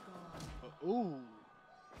 minutes gone. Ooh.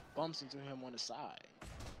 Bumps into him on the side.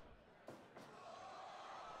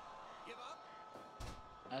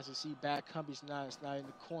 As you see, back Humpy's not in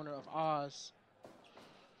the corner of Oz.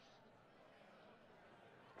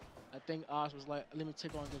 I think Oz was like, let me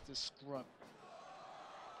take on this scrub.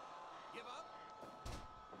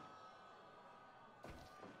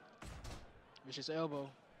 Vicious elbow.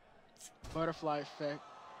 Butterfly effect.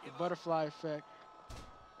 The butterfly effect.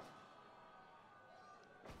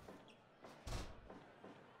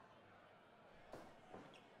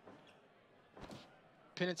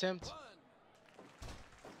 Pin attempt.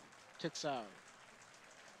 Kicks out.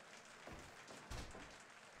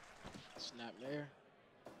 Snap there.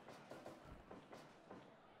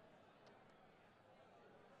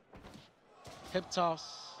 Hip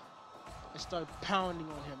toss. And start pounding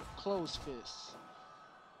on him. Closed fist.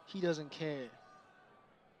 He doesn't care.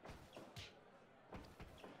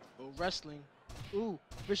 Oh, wrestling. Ooh,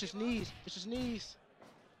 vicious knees. Vicious knees.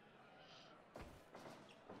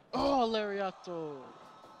 Oh, lariato.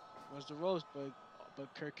 Was the roast, but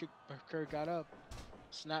Kerr got up.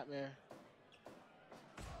 Snapmare.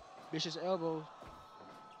 Vicious elbow.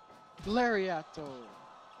 Lariato.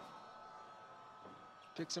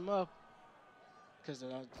 Picks him up. Because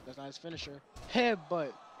that's not his finisher.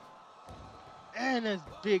 Headbutt. And a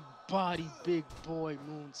big body, big boy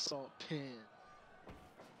moonsault pin.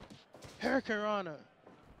 Hurricane Rana.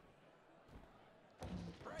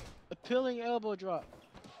 Appealing elbow drop.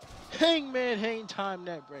 Hangman hang time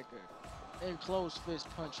neck breaker. And closed fist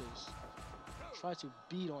punches. Try to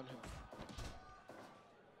beat on him.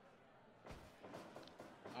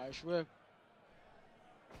 Irish whip.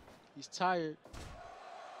 He's tired.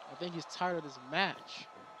 I think he's tired of this match.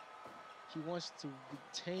 He wants to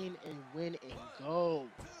retain and win and go.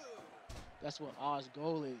 That's what Oz's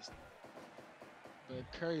goal is. But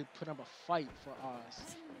Curry put up a fight for Oz.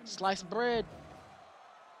 Sliced bread.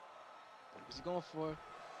 What's he going for?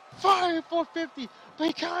 Fire 450. But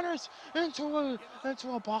he counters into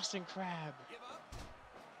a Boston Crab.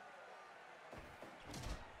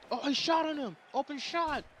 Oh, he shot on him. Open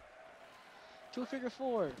shot. Two-figure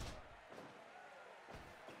four.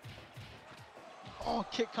 Oh,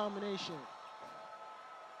 kick combination.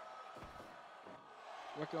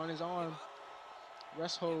 Working on his arm.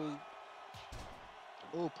 Rest hold.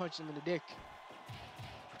 Oh, punch him in the dick.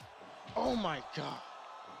 Oh my God.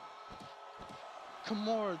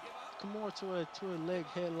 Kimura to a leg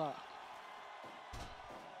headlock.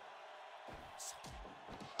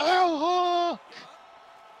 L hook.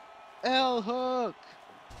 L hook.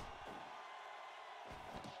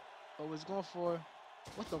 Oh, what's going for?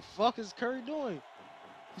 What the fuck is Curry doing?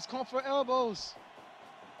 He's going for elbows.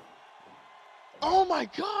 Oh my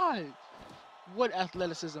God. What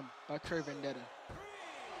athleticism by Curry Vendetta.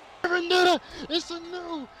 Curry Vendetta is the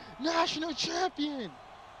new national champion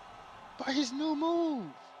by his new move.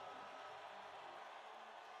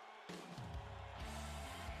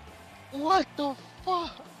 What the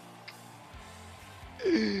fuck?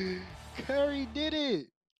 Curry did it.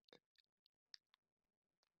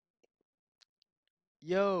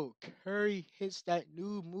 Yo, Curry hits that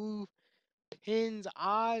new move, pins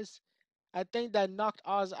Oz. I think that knocked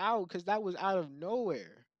Oz out because that was out of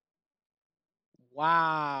nowhere.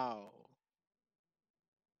 Wow.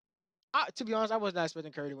 To be honest, I was not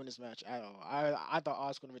expecting Curry to win this match at all. I thought Oz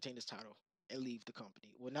was going to retain this title and leave the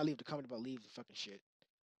company. Well, not leave the company, but leave the fucking shit.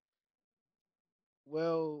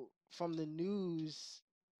 Well, from the news,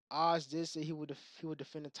 Oz did say he would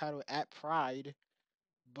defend the title at Pride,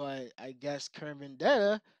 but I guess Curry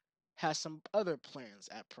Vendetta has some other plans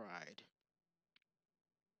at Pride.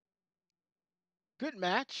 Good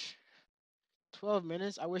match. 12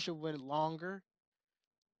 minutes. I wish it went longer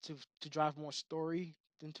to drive more story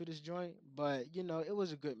into this joint, but you know, it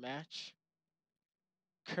was a good match.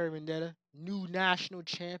 Curry Vendetta, new national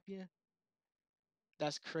champion.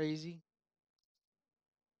 That's crazy.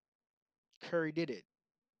 Curry did it.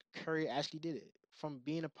 Curry actually did it. From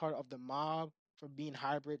being a part of the mob, from being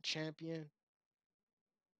hybrid champion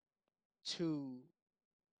to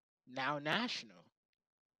now national.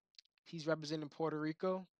 He's representing Puerto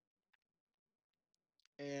Rico.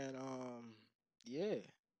 And yeah.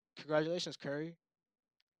 Congratulations, Curry.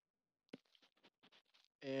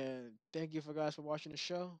 And thank you for guys for watching the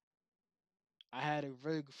show. I had a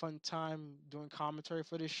really fun time doing commentary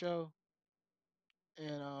for this show.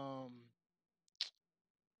 And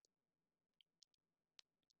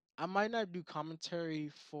I might not do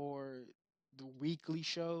commentary for the weekly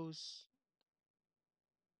shows.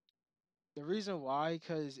 The reason why,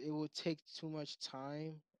 because it will take too much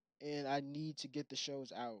time and I need to get the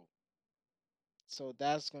shows out. So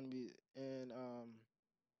that's gonna be and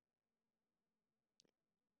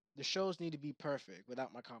the shows need to be perfect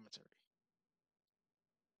without my commentary.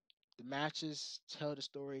 The matches tell the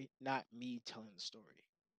story, not me telling the story.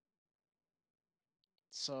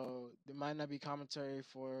 So there might not be commentary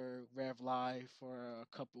for Rev Live for a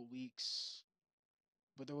couple weeks,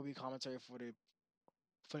 but there will be commentary for the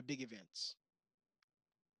big events.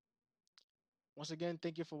 Once again,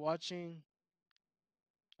 thank you for watching.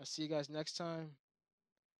 I'll see you guys next time.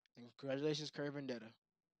 And congratulations, Curry Vendetta.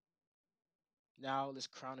 Now let's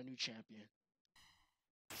crown a new champion.